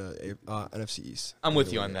are in the NFC East. I'm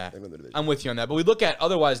with you on that. But we look at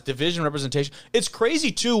otherwise division representation. It's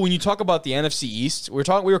crazy too when you talk about the NFC East. We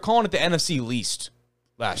were calling it the NFC least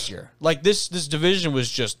last year. Like this division was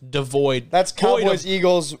just devoid. That's Cowboys,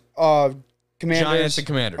 Eagles, Commanders. Giants and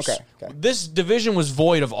Commanders. Okay. This division was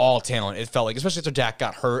void of all talent, it felt like, especially after Dak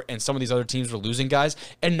got hurt and some of these other teams were losing guys.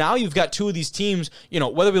 And now you've got two of these teams,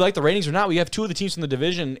 whether we like the ratings or not, we have two of the teams from the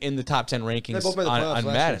division in the top 10 rankings on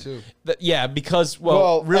Madden. Because,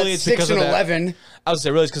 really it's because of that. 11. I would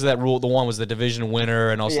say really it's because of that rule. The one was the division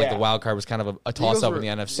winner, and also like the wild card was kind of a toss-up in the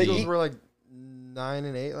NFC. The Eagles were like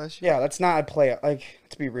 9-8 last year. Yeah, that's not a play. Like,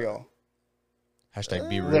 to be real. Hashtag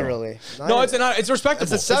be real. Literally. No, it's not. It's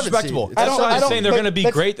respectable. It's respectable. I don't saying they're going to be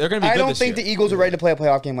great. They're going to be good this year. I don't think the Eagles were ready to play a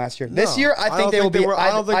playoff game last year. This year, I think they will be.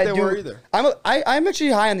 I don't think they were either. I'm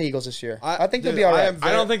actually high on the Eagles this year. I think they'll be all right.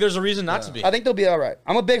 I don't think there's a reason not to be. I think they'll be all right.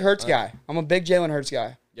 I'm a big Hurts guy. I'm a big Jalen Hurts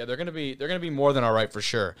guy. Yeah, they're gonna be more than all right for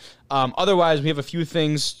sure. Otherwise, we have a few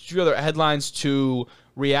other headlines to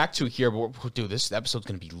react to here. But dude, this episode's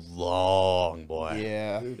gonna be long, boy.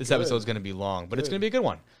 Yeah, this episode's gonna be long, but it's gonna be a good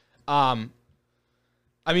one.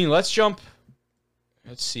 I mean, let's jump.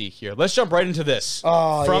 Let's see here. Let's jump right into this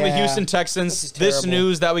from the Houston Texans. This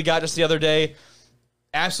news that we got just the other day.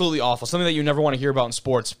 Absolutely awful. Something that you never want to hear about in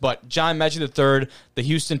sports. But John Mechie III, the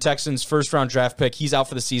Houston Texans' first-round draft pick, he's out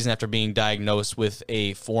for the season after being diagnosed with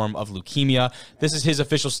a form of leukemia. This is his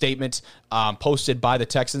official statement posted by the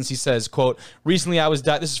Texans. He says, quote, this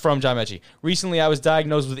is from John Mechie. Recently, I was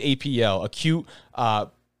diagnosed with APL, acute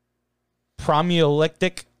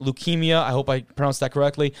promyelocytic leukemia. I hope I pronounced that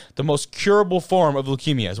correctly. The most curable form of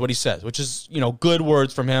leukemia is what he says, which is, good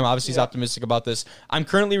words from him. Obviously, he's optimistic about this. I'm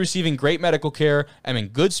currently receiving great medical care. I'm in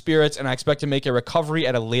good spirits, and I expect to make a recovery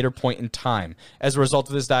at a later point in time. As a result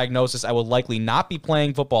of this diagnosis, I will likely not be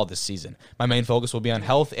playing football this season. My main focus will be on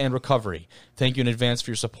health and recovery. Thank you in advance for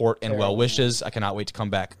your support and well wishes. I cannot wait to come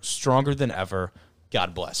back stronger than ever.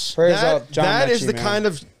 God bless. That is the kind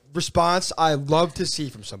of response I love to see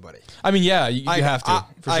from somebody. I mean, yeah, you have to,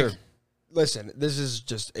 for sure. Listen, this is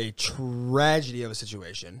just a tragedy of a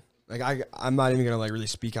situation. Like, I'm not even going to, really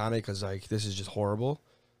speak on it because, this is just horrible.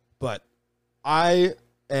 But I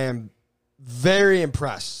am very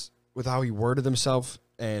impressed with how he worded himself.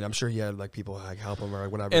 And I'm sure he had people help him or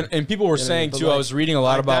whatever. And people were saying too. I was reading a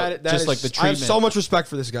lot about the treatment. I have so much respect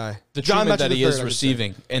for this guy. The treatment that he is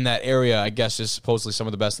receiving in that area, I guess, is supposedly some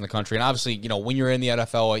of the best in the country. And obviously, when you're in the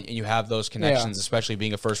NFL and you have those connections, especially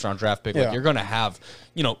being a first-round draft pick, you're going to have,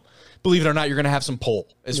 believe it or not, you're going to have some pull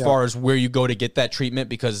as far as where you go to get that treatment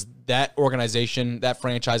because that organization, that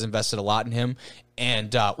franchise invested a lot in him.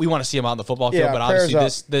 And we want to see him out on the football field, but obviously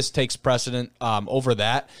this takes precedent over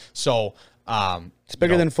that. So. It's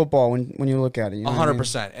bigger than football when you look at it.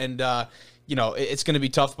 100%. And, it's going to be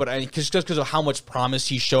tough, but just because of how much promise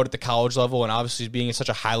he showed at the college level and obviously being such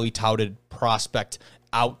a highly touted prospect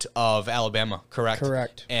out of Alabama, correct?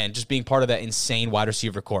 Correct. And just being part of that insane wide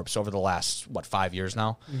receiver corps over the last, 5 years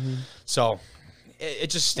now? Mm-hmm. So it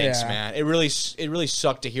just stinks, man. It really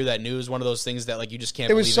sucked to hear that news. One of those things that, you just can't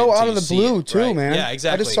believe it. It was so out of the blue, too, right? man. Yeah,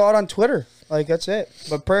 exactly. I just saw it on Twitter. That's it.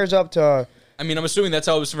 But prayers up to... I mean, I'm assuming that's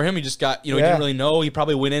how it was for him. He just got, he didn't really know. He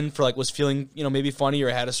probably went in for was feeling, maybe funny or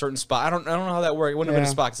had a certain spot. I don't know how that worked. It wouldn't have been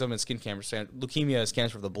a spot because I'm in skin cancer. Leukemia is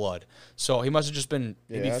cancer of the blood. So he must have just been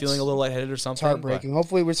maybe feeling a little lightheaded or something. It's heartbreaking.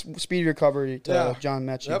 Hopefully with speedy recovery to John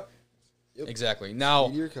Mechie. Yep. Exactly. Now,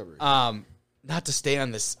 speedy recovery. Not to stay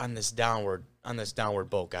on this downward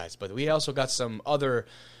boat, guys, but we also got some other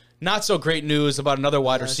not so great news about another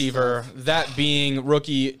wide receiver, that being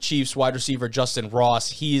rookie Chiefs wide receiver Justin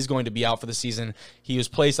Ross. He is going to be out for the season. He was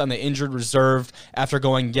placed on the injured reserve after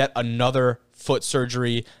going yet another foot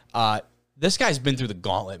surgery. This guy's been through the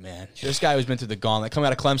gauntlet, man. This guy has been through the gauntlet. Coming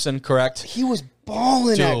out of Clemson, correct? He was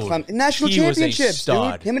balling at Clemson. National championships,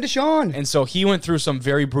 dude. Him and Deshaun. And so he went through some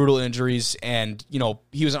very brutal injuries, and, you know,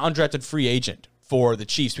 he was an undrafted free agent for the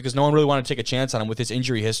Chiefs because no one really wanted to take a chance on him with his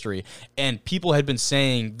injury history. And people had been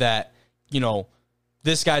saying that, you know,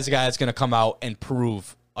 this guy's the guy that's going to come out and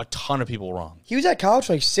prove a ton of people wrong. He was at college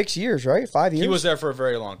for like 6 years, right? 5 years? He was there for a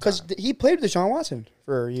very long time. Because he played with Deshaun Watson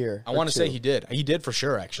for a year. I want to say he did. He did for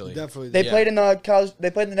sure, actually. Definitely. They played in the college. They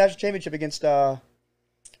played in the national championship against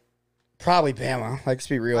probably Bama. Like, let's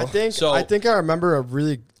be real. I think I remember a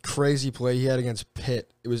really crazy play he had against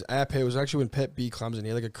Pitt. It was at Pitt. It was actually when Pitt beat Clemson. He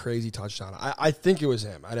had like a crazy touchdown. I think it was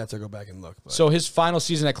him. I'd have to go back and look. But. So his final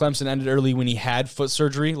season at Clemson ended early when he had foot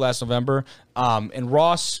surgery last November. And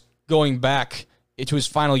Ross, going back to his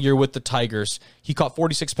final year with the Tigers, he caught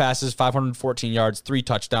 46 passes, 514 yards, 3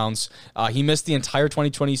 touchdowns. He missed the entire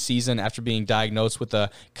 2020 season after being diagnosed with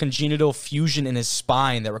a congenital fusion in his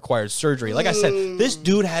spine that required surgery. Like I said, this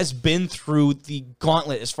dude has been through the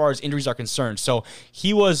gauntlet as far as injuries are concerned. So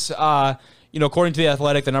he was, according to The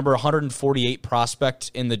Athletic, the number 148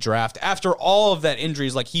 prospect in the draft. After all of that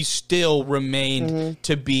injuries, like, he still remained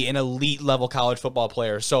to be an elite level college football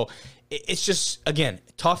player. So it's just, again,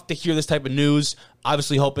 tough to hear this type of news.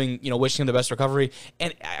 Obviously hoping, wishing him the best recovery.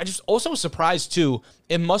 And I just also was surprised, too.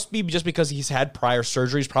 It must be just because he's had prior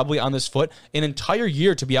surgeries probably on this foot. An entire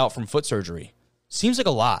year to be out from foot surgery. Seems like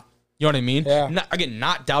a lot. You know what I mean? Yeah.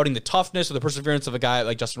 Not doubting the toughness or the perseverance of a guy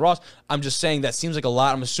like Justin Ross. I'm just saying that seems like a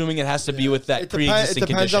lot. I'm assuming it has to be with that pre-existing condition. It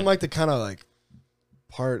depends on, like, the kind of, like,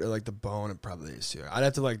 part of, like, the bone it probably is, too. I'd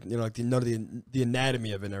have to, like, know the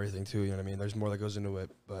anatomy of it and everything, too. You know what I mean? There's more that goes into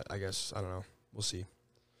it. But I guess, I don't know. We'll see.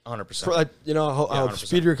 100%.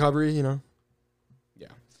 Speed recovery, Yeah.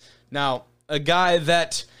 Now, a guy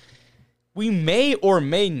that we may or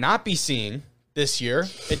may not be seeing this year.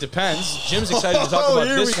 It depends. Jim's excited to talk about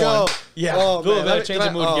this one. Yeah, a little bit of change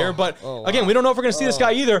of mood here. But again, we don't know if we're going to see this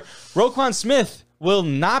guy either. Roquan Smith will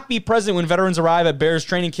not be present when veterans arrive at Bears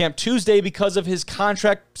training camp Tuesday because of his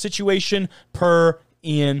contract situation, per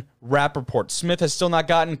Ian Rappaport. Smith has still not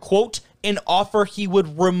gotten, quote, an offer he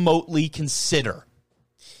would remotely consider.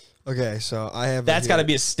 Okay, so I have... That's got to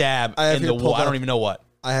be a stab in the wall. I don't even know what.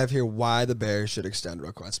 I have here why the Bears should extend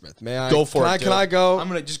Roquan Smith. May I? Go for it, Can I go? I'm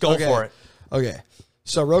going to just go for it. Okay.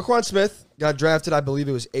 So Roquan Smith got drafted, I believe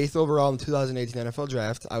it was 8th overall in the 2018 NFL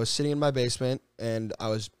Draft. I was sitting in my basement, and I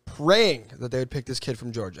was praying that they would pick this kid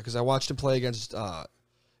from Georgia because I watched him play against...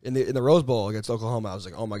 in the Rose Bowl against Oklahoma. I was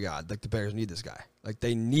like, oh, my God, like, the Bears need this guy. Like,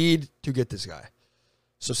 they need to get this guy.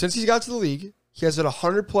 So since he's got to the league... He has had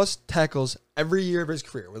 100-plus tackles every year of his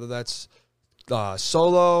career, whether that's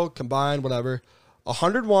solo, combined, whatever.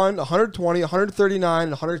 101, 120, 139,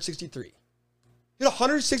 and 163. He had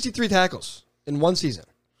 163 tackles in one season.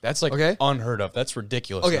 That's like unheard of. That's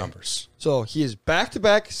ridiculous numbers. So he is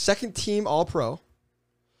back-to-back second-team All-Pro.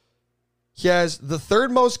 He has the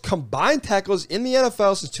third most combined tackles in the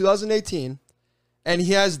NFL since 2018. And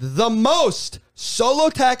he has the most solo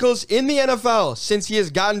tackles in the NFL since he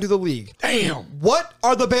has gotten to the league. Damn. What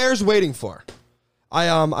are the Bears waiting for?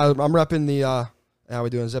 I'm repping the how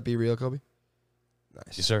we doing? Does that be real, Kobe?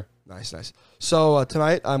 Nice. Yes, sir. Nice. So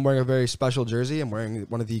tonight I'm wearing a very special jersey. I'm wearing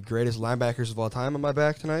one of the greatest linebackers of all time on my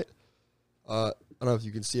back tonight. I don't know if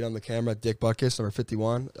you can see it on the camera. Dick Butkus, number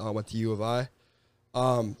 51. Went to U of I.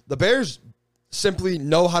 The Bears simply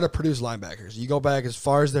know how to produce linebackers. You go back as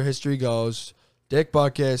far as their history goes. Dick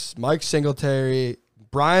Butkus, Mike Singletary,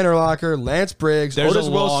 Brian Urlacher, Lance Briggs, There's Otis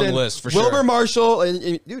a long Wilson, list for Wilbur sure. Marshall,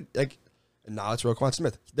 and dude, like, and now it's Roquan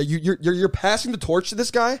Smith. You're passing the torch to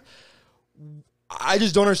this guy. I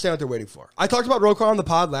just don't understand what they're waiting for. I talked about Roquan on the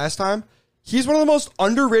pod last time. He's one of the most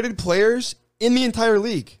underrated players in the entire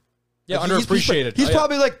league. Yeah, like, underappreciated. He's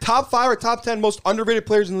probably like top 5 or top 10 most underrated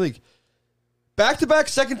players in the league. Back-to-back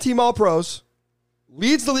second-team All-Pros.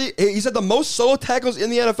 Leads the league. He's had the most solo tackles in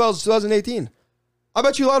the NFL since 2018. I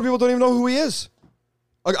bet you a lot of people don't even know who he is.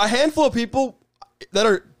 A handful of people that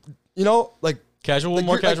are, like...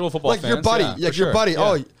 more casual football fans. Like your buddy. Your buddy. Yeah.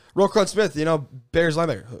 Oh, Roquan Smith, Bears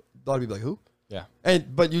linebacker. A lot of people be like, who? Yeah.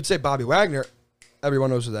 But you'd say Bobby Wagner,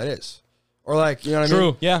 everyone knows who that is. Or like, you know what I mean?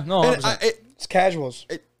 True. Yeah, no, it's casuals.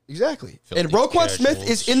 Exactly. Filthy and Roquan casuals. Smith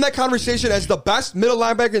is in that conversation as the best middle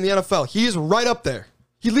linebacker in the NFL. He is right up there.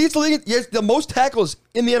 He leads the league. He has the most tackles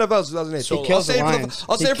in the NFL since 2008. So he kills the Lions.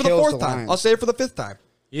 I'll say it for the 4th time. I'll say it for the 5th time.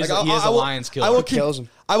 He is a Lions killer.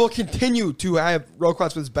 I will continue to have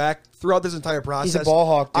Roquan Smith's back throughout this entire process. He's a ball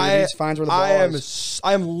hawk, dude. He finds where the ball is.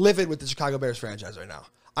 I am livid with the Chicago Bears franchise right now.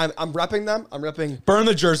 I'm repping them. I'm repping. Burn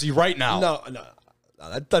the jersey right now. No.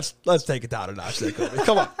 Let's take it down a notch there, Kobe.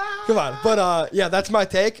 Come on. But yeah, that's my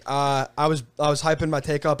take. I was hyping my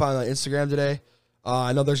take up on Instagram today.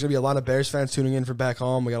 I know there's gonna be a lot of Bears fans tuning in from back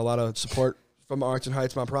home. We got a lot of support from Arlington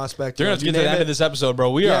Heights, Mount Prospect. You're gonna have to get to the end of this episode,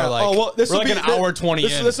 bro. We're like an hour 20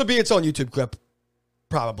 in. This will be its own YouTube clip,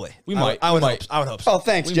 probably. We might. I would hope so. Oh,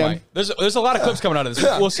 thanks, Jim. There's a lot of clips coming out of this.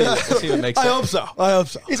 We'll see. We'll see if it makes sense. I hope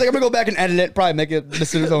so. He's like, I'm gonna go back and edit it. Probably make it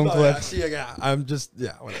this his own clip. I'm just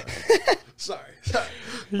whatever. Sorry.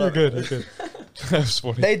 You're good. That's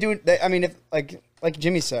funny. They do. I mean, if like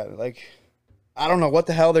Jimmy said, like. I don't know what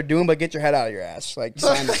the hell they're doing, but get your head out of your ass. Like,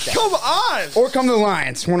 sign this guy. Come on! Or come to the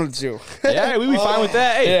Lions. One of the two. Yeah, we'd be fine with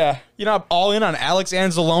that. Hey, yeah. You know, I'm all in on Alex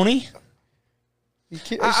Anzalone.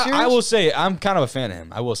 I will say, I'm kind of a fan of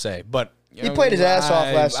him. I will say. But he played his ass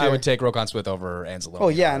off last year. I would take Roquan Smith over Anzalone. Oh,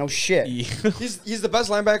 yeah, no shit. He's the best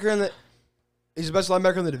linebacker in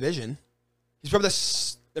the division. He's probably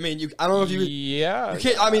the... I mean, I don't know if you... Yeah. You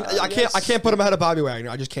can't, I can't put him ahead of Bobby Wagner.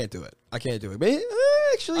 I just can't do it. I can't do it. But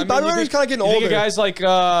actually, Bobby Wagner's kind of getting older. Guys like,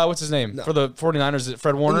 what's his name? No. For the 49ers, is it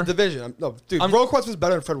Fred Warner? In the division. Roquan Smith's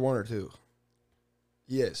better than Fred Warner, too.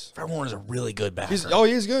 He is. Fred Warner's a really good backer.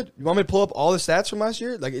 He is good. You want me to pull up all the stats from last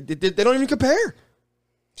year? Like, they don't even compare.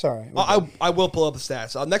 Sorry. I will pull up the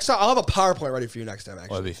stats. Next time, I'll have a PowerPoint ready for you next time,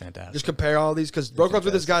 actually. That'd be fantastic. Just compare all these, because Roquan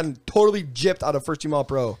Smith has gotten totally gypped out of first-team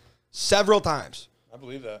All-Pro several times. I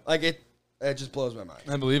believe that. Like, it just blows my mind.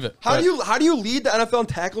 I believe it. How do you lead the NFL in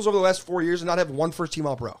tackles over the last 4 years and not have one first-team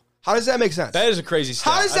All-Pro? How does that make sense? That is a crazy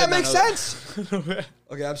stat. How does that make sense?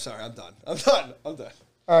 Okay, I'm sorry. I'm done.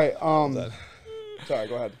 All right. Sorry,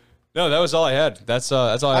 go ahead. No, that was all I had. That's all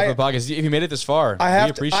I have for the podcast. If you made it this far, we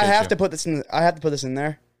appreciate you. I have to put this in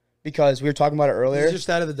there because we were talking about it earlier. Is this your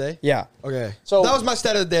stat of the day? Yeah. Okay. So that was my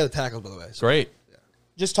stat of the day of the tackles, by the way. So. Great. Yeah.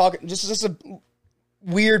 Just a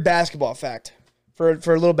weird basketball fact. For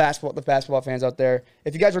a little basketball fans out there,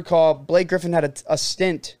 if you guys recall, Blake Griffin had a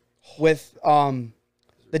stint with the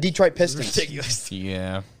Detroit Pistons. Ridiculous.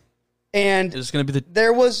 Yeah. And it's going to be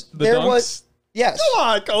there was yes. Come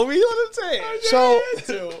on, Kobe, let him say it.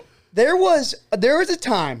 So there was a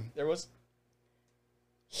time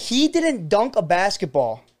he didn't dunk a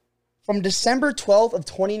basketball from December 12th of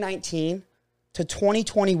 2019 to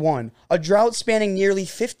 2021, a drought spanning nearly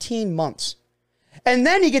 15 months. And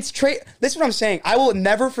then he gets traded. This is what I'm saying. I will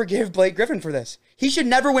never forgive Blake Griffin for this. He should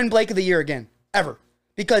never win Blake of the Year again. Ever.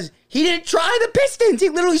 Because he didn't try the Pistons. He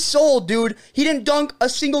literally sold, dude. He didn't dunk a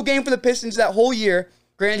single game for the Pistons that whole year.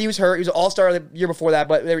 Granted, he was hurt. He was an all-star the year before that,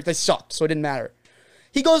 but they sucked, so it didn't matter.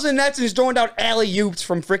 He goes to the Nets and he's throwing down alley-oops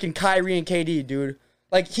from freaking Kyrie and KD, dude.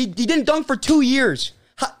 Like, he didn't dunk for 2 years.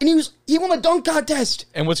 And he won a dunk contest.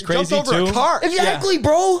 And what's crazy jumped over too? A car. Exactly,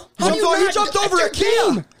 bro. He jumped over a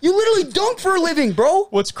game. You literally dunk for a living, bro.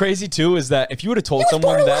 What's crazy too is that if you would have told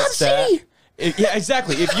someone that stat, yeah,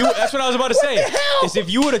 exactly. That's what I was about to say. Is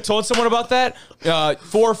if you would have told someone about that 4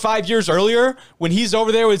 or 5 years earlier, when he's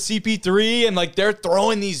over there with CP3 and like they're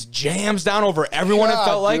throwing these jams down over everyone, it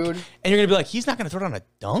felt like, and you're gonna be like, he's not gonna throw down a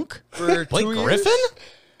dunk for Blake Griffin.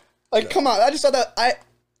 Like, come on! I just thought that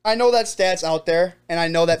I know that stat's out there, and I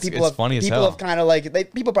know that people have kind of like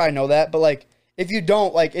people probably know that, but like if you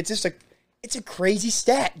don't, like it's a crazy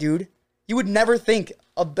stat, dude. You would never think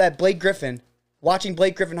of that Blake Griffin watching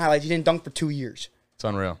Blake Griffin highlights. He didn't dunk for 2 years. It's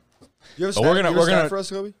unreal. You have a stat for us,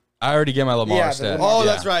 Kobe? I already gave my Lamar stat.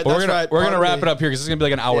 That's right. We're gonna wrap it up here because it's gonna be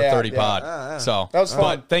like an hour 30 pod. So that was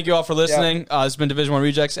fun. But thank you all for listening. This has been Division 1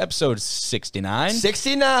 Rejects, episode 69.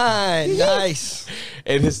 69. Nice.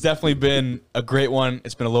 It has definitely been a great one.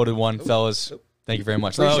 It's been a loaded one, fellas. Thank you very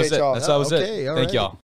much. Appreciate y'all. That's all it. Thank y'all.